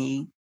to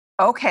me,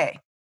 okay,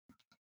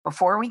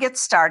 before we get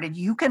started,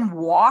 you can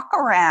walk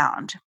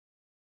around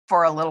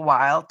for a little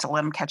while to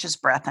let him catch his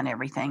breath and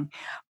everything.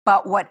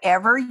 But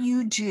whatever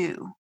you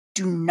do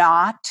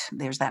not,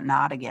 there's that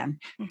not again,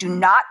 do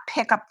not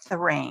pick up the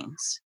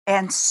reins.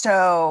 And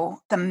so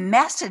the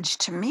message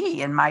to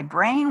me in my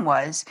brain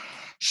was,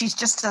 she's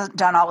just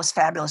done all this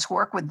fabulous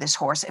work with this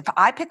horse. If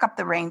I pick up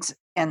the reins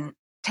and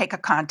take a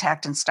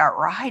contact and start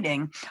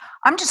riding,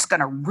 I'm just going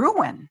to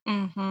ruin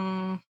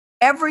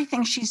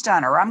everything she's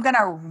done, or I'm going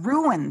to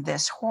ruin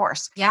this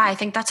horse. Yeah, I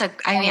think that's a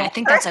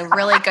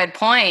really good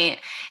point.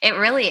 It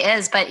really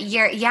is. But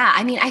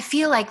I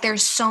feel like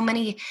there's so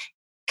many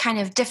kind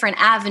of different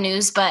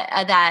avenues, but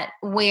that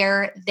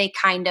where they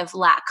kind of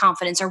lack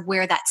confidence or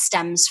where that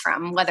stems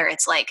from, whether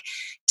it's like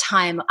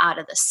time out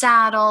of the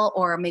saddle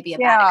or maybe a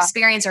bad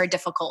experience or a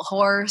difficult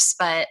horse.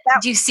 But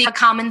do you see a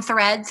common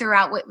thread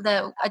throughout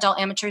the adult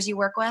amateurs you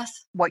work with?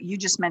 What you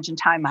just mentioned,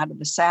 time out of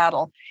the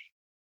saddle.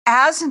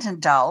 As an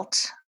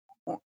adult,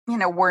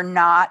 we're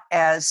not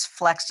as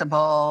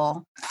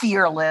flexible,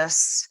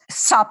 fearless,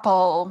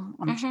 supple.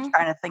 I'm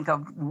trying to think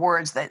of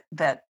words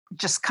that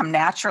just come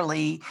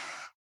naturally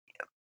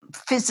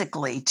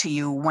physically to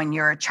you when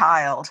you're a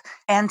child.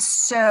 And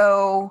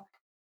so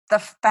the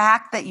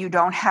fact that you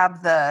don't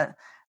have the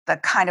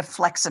kind of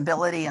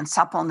flexibility and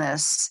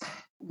suppleness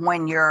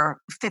when you're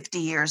 50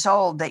 years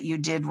old that you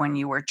did when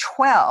you were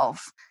 12,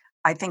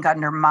 I think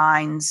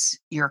undermines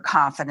your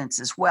confidence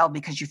as well,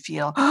 because you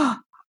feel,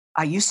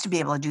 I used to be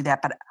able to do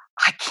that, but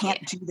I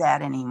can't do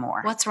that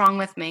anymore. What's wrong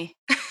with me?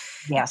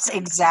 Yes,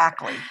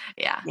 exactly.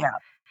 Yeah. Yeah.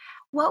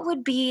 What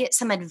would be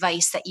some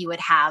advice that you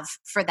would have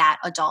for that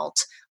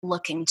adult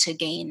looking to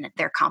gain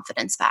their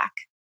confidence back?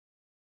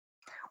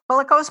 Well,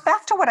 it goes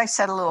back to what I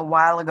said a little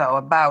while ago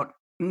about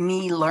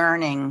me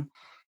learning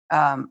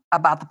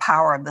about the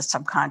power of the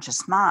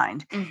subconscious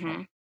mind.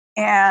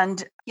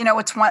 And,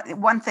 it's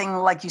one thing,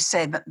 like you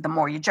say, that the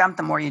more you jump,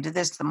 the more you do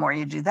this, the more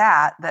you do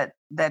that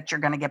you're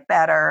going to get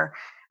better,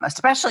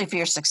 especially if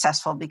you're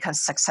successful,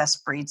 because success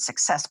breeds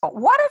success. But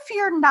what if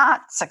you're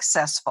not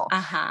successful?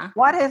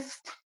 What if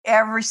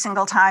every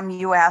single time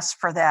you ask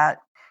for that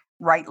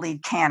right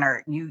lead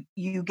canter,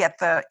 you get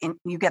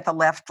the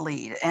left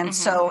lead? And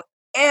so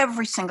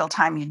every single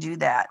time you do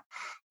that,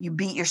 you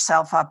beat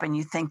yourself up and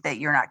you think that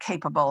you're not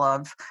capable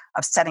of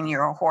setting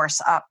your horse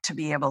up to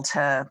be able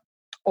to,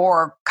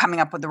 or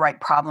coming up with the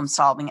right problem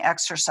solving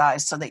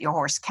exercise so that your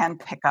horse can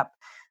pick up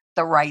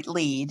the right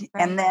lead.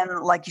 Right. And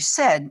then, like you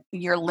said,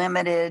 you're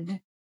limited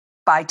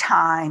by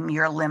time,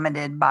 you're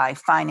limited by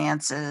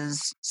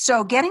finances.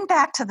 So getting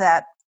back to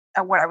that,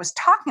 what I was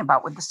talking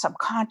about with the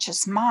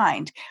subconscious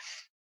mind,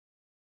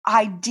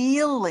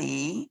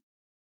 ideally,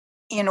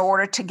 in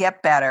order to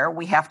get better,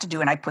 we have to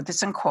do, and I put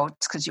this in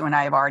quotes because you and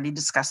I have already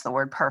discussed the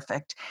word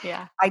perfect.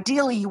 Yeah.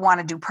 Ideally, you want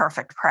to do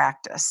perfect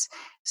practice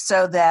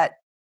so that,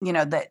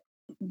 that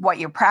what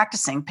you're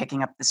practicing,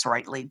 picking up this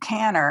right lead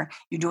canter,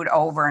 you do it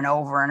over and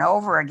over and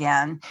over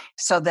again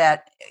so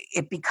that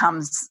it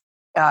becomes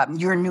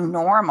your new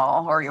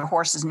normal, or your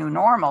horse's new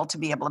normal, to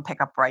be able to pick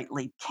up right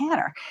lead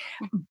canter.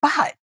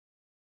 But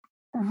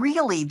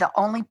really, the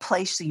only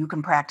place that you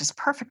can practice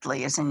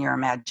perfectly is in your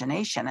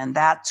imagination. And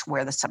that's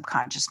where the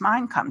subconscious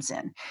mind comes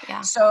in. Yeah.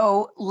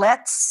 So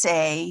let's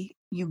say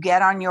you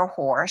get on your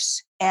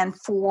horse and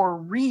for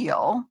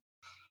real,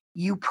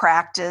 you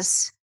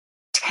practice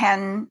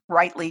 10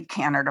 right lead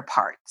canter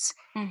departs.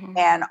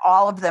 And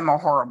all of them are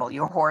horrible.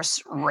 Your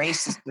horse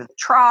races through the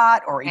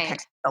trot, or he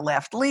picks the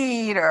left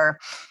lead, or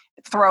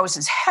throws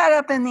his head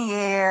up in the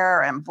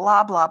air, and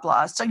blah, blah,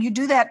 blah. So you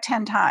do that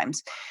 10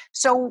 times.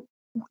 So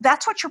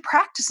that's what you're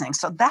practicing.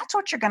 So that's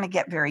what you're going to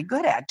get very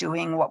good at,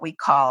 doing what we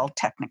call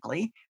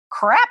technically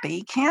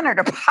crappy canter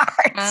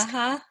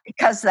departs,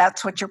 because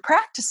that's what you're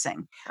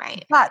practicing.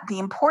 Right. But the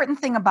important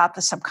thing about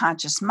the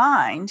subconscious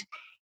mind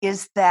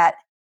is that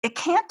it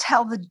can't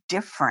tell the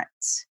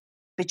difference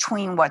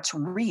between what's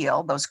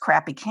real, those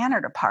crappy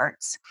canter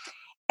departs,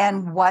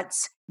 and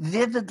what's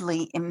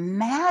vividly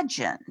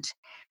imagined.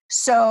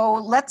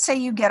 So let's say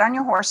you get on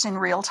your horse in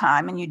real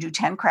time and you do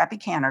 10 crappy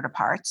canter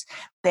departs.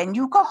 Then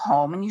you go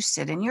home and you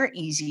sit in your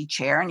easy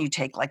chair and you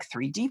take like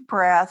 3 deep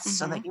breaths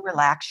so that you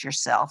relax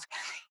yourself.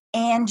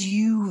 And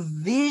you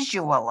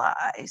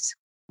visualize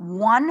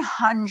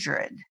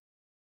 100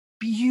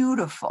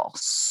 beautiful,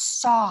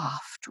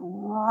 soft,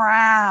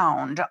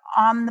 round,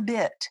 on the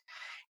bit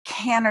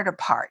canter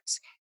departs.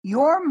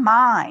 Your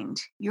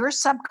mind, your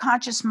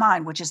subconscious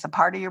mind, which is the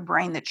part of your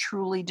brain that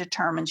truly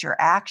determines your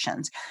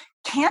actions,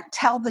 can't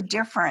tell the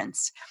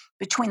difference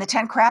between the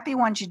 10 crappy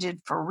ones you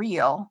did for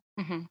real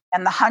and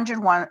the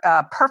 100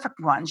 perfect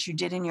ones you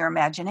did in your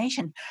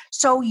imagination.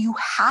 So you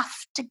have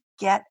to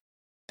get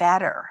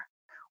better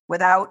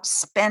without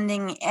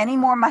spending any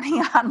more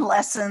money on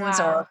lessons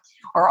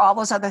or all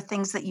those other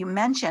things that you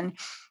mentioned.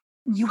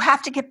 You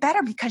have to get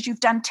better because you've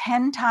done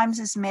 10 times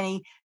as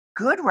many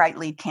good right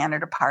lead canter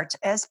departs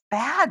as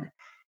bad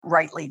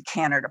right lead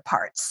canter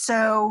departs.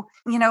 So,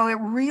 it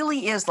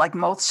really is like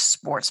most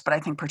sports, but I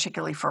think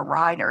particularly for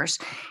riders,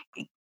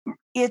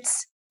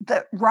 it's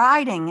the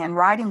riding, and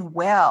riding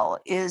well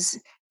is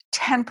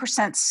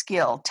 10%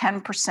 skill,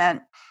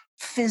 10%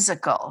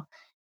 physical,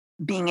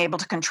 being able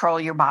to control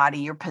your body,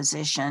 your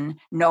position,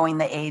 knowing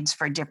the aids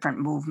for different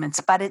movements,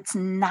 but it's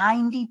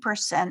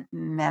 90%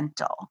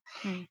 mental.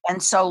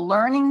 And so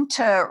learning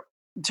to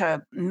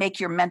make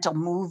your mental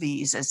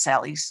movies, as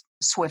Sally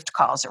Swift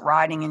calls it,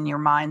 riding in your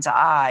mind's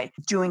eye,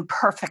 doing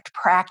perfect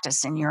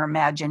practice in your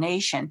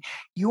imagination,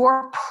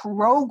 you're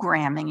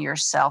programming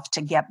yourself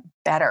to get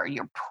better.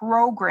 You're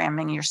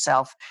programming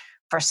yourself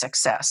for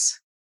success.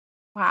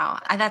 Wow.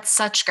 That's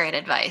such great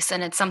advice.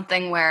 And it's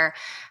something where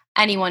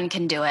anyone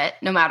can do it,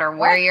 no matter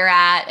where Right. you're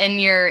at in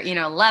your,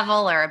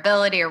 level or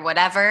ability or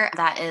whatever.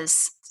 That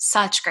is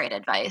such great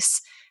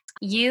advice.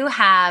 You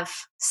have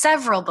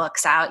several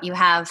books out. You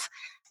have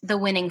The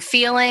Winning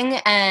Feeling,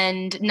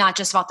 and not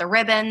just about the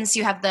ribbons.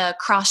 You have the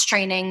Cross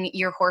Training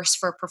Your Horse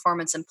for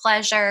Performance and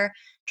Pleasure,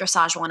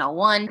 Dressage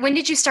 101. When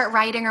did you start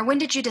writing, or when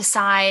did you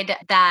decide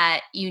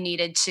that you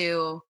needed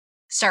to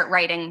start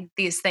writing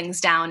these things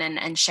down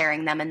and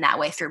sharing them in that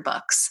way through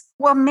books?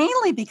 Well,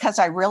 mainly because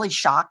I really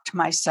shocked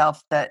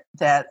myself that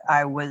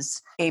I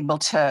was able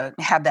to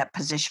have that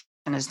position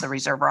as the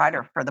reserve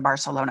rider for the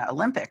Barcelona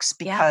Olympics.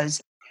 Because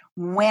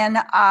when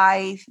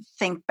I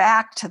think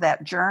back to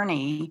that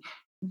journey,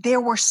 there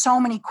were so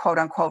many quote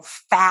unquote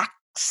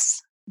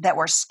facts that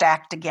were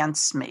stacked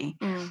against me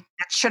that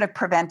should have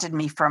prevented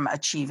me from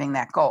achieving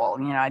that goal.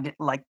 I did,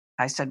 like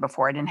I said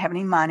before, I didn't have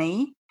any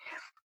money.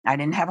 I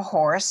didn't have a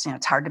horse.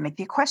 It's hard to make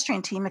the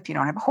equestrian team if you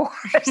don't have a horse.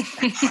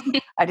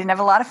 I didn't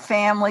have a lot of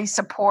family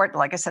support.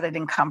 Like I said, I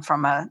didn't come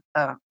from a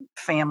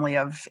family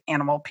of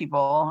animal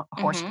people,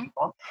 horse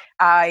people.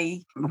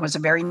 I was a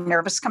very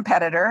nervous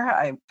competitor.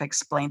 I've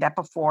explained that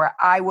before.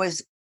 I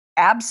was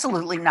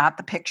absolutely not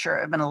the picture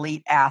of an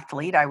elite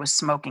athlete. I was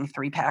smoking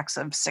 3 packs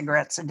of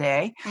cigarettes a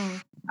day.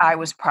 I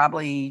was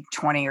probably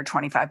 20 or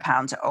 25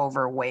 pounds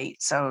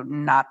overweight, so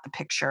not the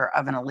picture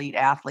of an elite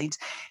athlete.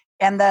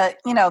 And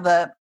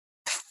the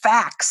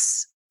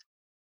facts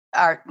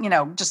are,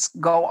 just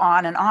go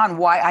on and on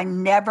why I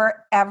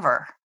never,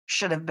 ever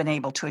should have been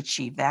able to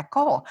achieve that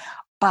goal.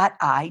 But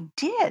I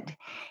did.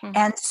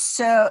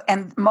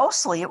 And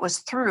mostly it was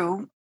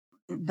through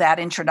that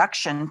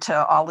introduction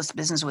to all this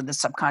business with the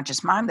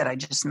subconscious mind that I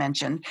just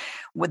mentioned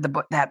with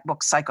that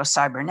book,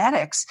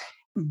 Psycho-Cybernetics.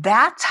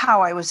 That's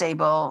how I was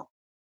able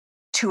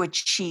to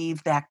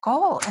achieve that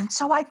goal. And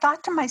so I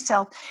thought to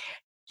myself,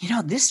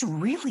 this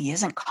really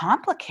isn't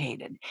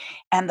complicated.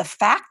 And the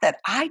fact that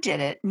I did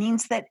it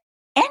means that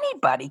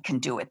anybody can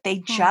do it. They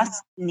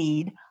just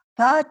need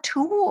the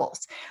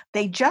tools.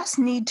 They just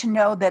need to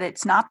know that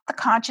it's not the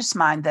conscious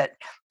mind that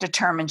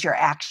determines your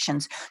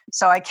actions.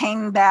 So I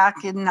came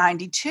back in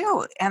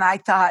 92 and I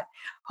thought,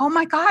 oh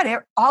my God,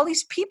 all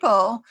these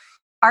people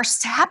are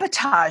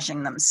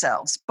sabotaging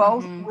themselves,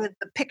 both with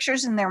the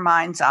pictures in their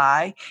mind's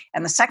eye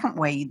and the second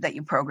way that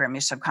you program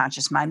your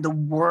subconscious mind, the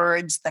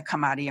words that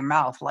come out of your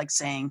mouth, like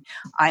saying,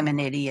 I'm an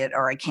idiot,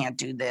 or I can't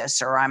do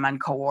this, or I'm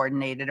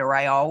uncoordinated, or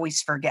I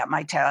always forget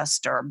my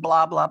test, or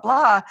blah, blah,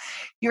 blah.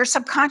 Your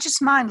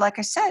subconscious mind, like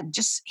I said,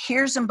 just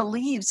hears and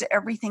believes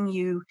everything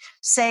you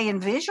say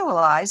and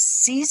visualize,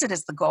 sees it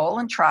as the goal,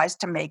 and tries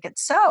to make it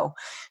so.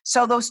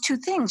 So those two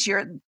things,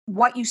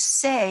 what you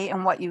say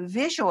and what you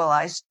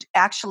visualize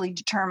actually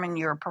determine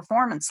your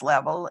performance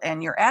level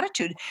and your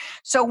attitude.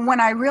 So when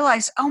I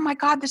realized, oh my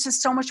God, this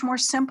is so much more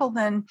simple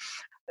than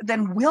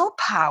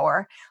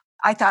willpower,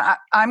 I thought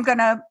I'm going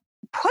to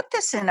put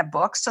this in a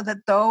book so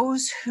that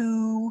those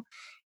who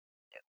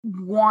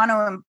want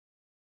to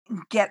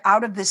get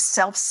out of this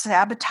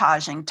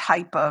self-sabotaging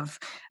type of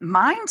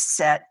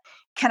mindset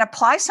can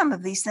apply some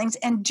of these things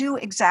and do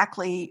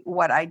exactly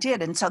what I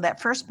did. And so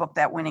that first book,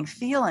 That Winning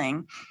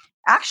Feeling,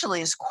 actually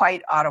is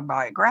quite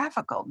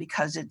autobiographical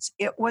because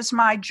it was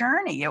my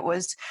journey. It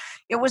was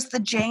the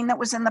Jane that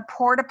was in the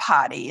porta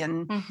potty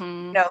and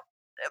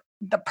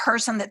the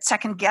person that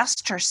second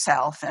guessed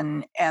herself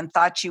and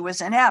thought she was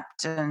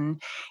inept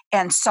and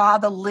saw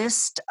the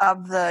list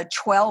of the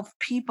 12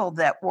 people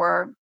that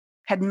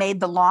had made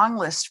the long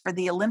list for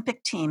the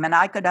Olympic team, and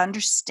I could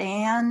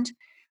understand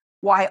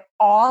why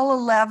all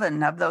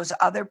 11 of those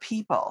other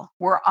people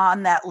were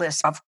on that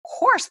list. Of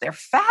course, they're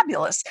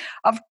fabulous.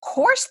 Of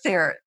course,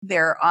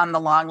 they're on the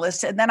long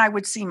list. And then I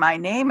would see my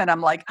name and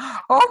I'm like,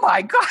 oh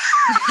my God,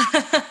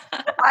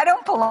 I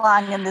don't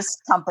belong in this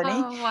company.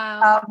 Oh,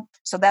 wow.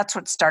 So that's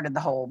what started the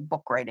whole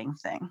book writing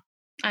thing.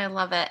 I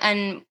love it.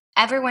 And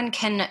everyone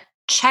can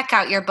check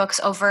out your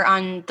books over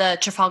on the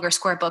Trafalgar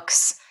Square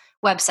Books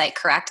website,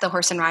 correct? The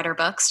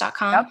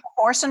horseandriderbooks.com? Yep,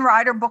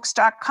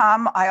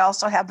 horseandriderbooks.com. I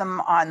also have them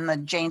on the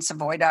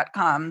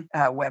janesavoie.com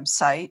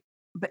website.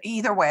 But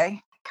either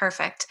way.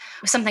 Perfect.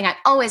 Something I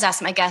always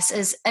ask my guests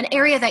is an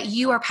area that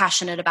you are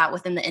passionate about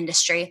within the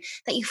industry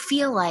that you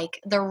feel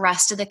like the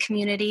rest of the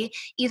community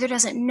either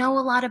doesn't know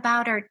a lot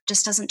about or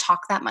just doesn't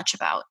talk that much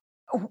about.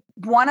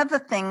 One of the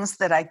things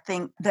that I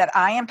think that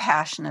I am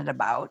passionate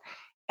about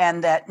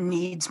and that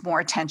needs more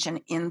attention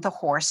in the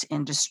horse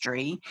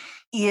industry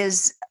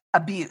is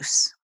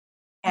abuse.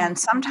 And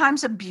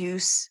sometimes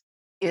abuse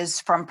is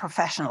from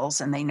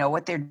professionals and they know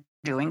what they're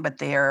doing, but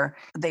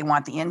they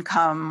want the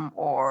income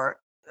or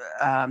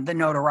the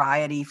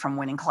notoriety from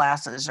winning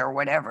classes or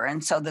whatever.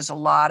 And so there's a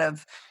lot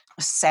of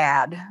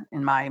sad,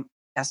 in my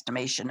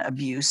estimation,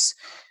 abuse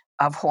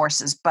of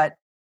horses. But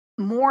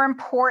more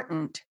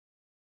important,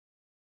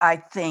 I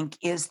think,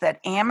 is that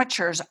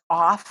amateurs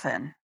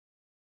often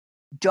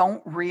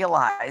don't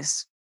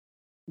realize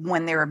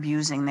when they're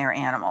abusing their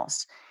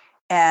animals.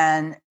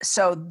 And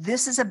so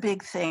this is a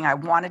big thing. I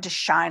wanted to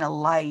shine a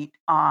light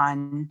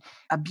on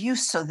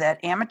abuse so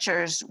that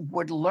amateurs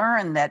would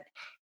learn that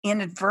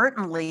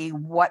inadvertently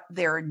what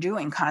they're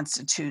doing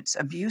constitutes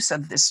abuse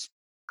of this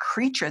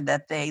creature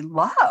that they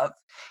love.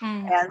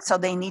 And so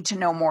they need to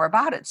know more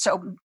about it.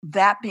 So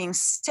that being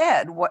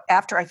said,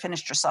 after I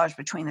finished Dressage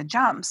Between the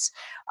Jumps,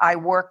 I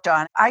worked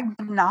on a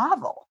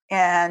novel,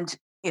 and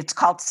it's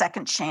called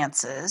Second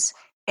Chances,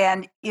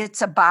 and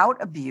it's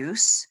about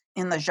abuse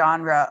in the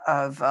genre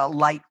of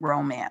light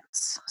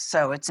romance.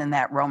 So it's in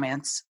that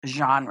romance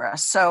genre.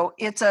 So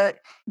it's a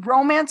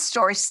romance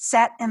story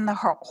set in the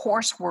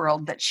horse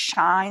world that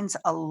shines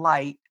a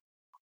light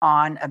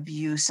on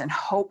abuse and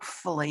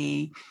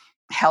hopefully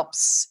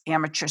helps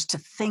amateurs to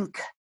think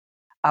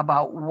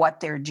about what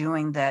they're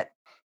doing that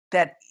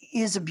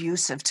is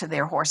abusive to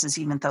their horses,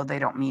 even though they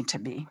don't mean to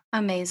be.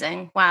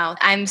 Amazing. Wow.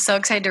 I'm so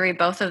excited to read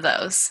both of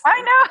those.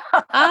 I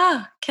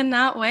know.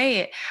 Cannot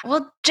wait.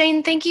 Well,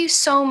 Jane, thank you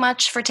so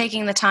much for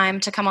taking the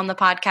time to come on the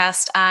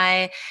podcast.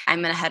 I'm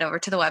going to head over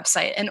to the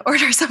website and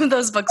order some of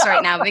those books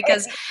right now,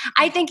 because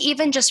I think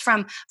even just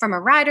from a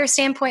rider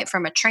standpoint,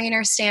 from a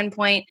trainer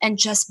standpoint, and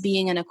just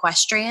being an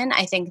equestrian,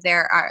 I think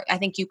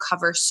you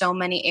cover so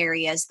many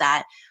areas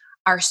that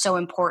are so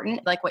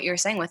important, like what you're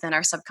saying, within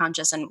our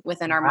subconscious and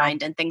within our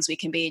mind, and things we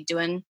can be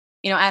doing,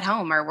 at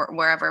home or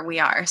wherever we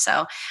are.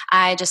 So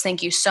I just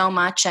thank you so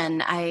much,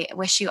 and I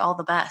wish you all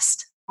the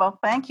best. Well,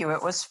 thank you.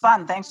 It was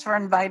fun. Thanks for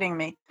inviting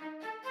me.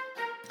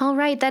 All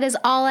right, that is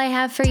all I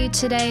have for you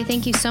today.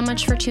 Thank you so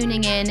much for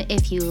tuning in.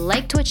 If you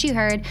liked what you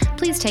heard,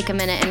 please take a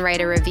minute and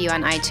write a review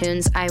on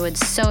iTunes. I would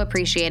so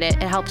appreciate it.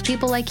 It helps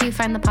people like you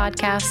find the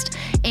podcast,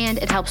 and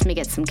it helps me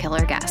get some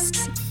killer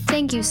guests.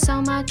 Thank you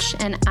so much,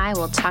 and I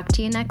will talk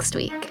to you next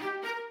week.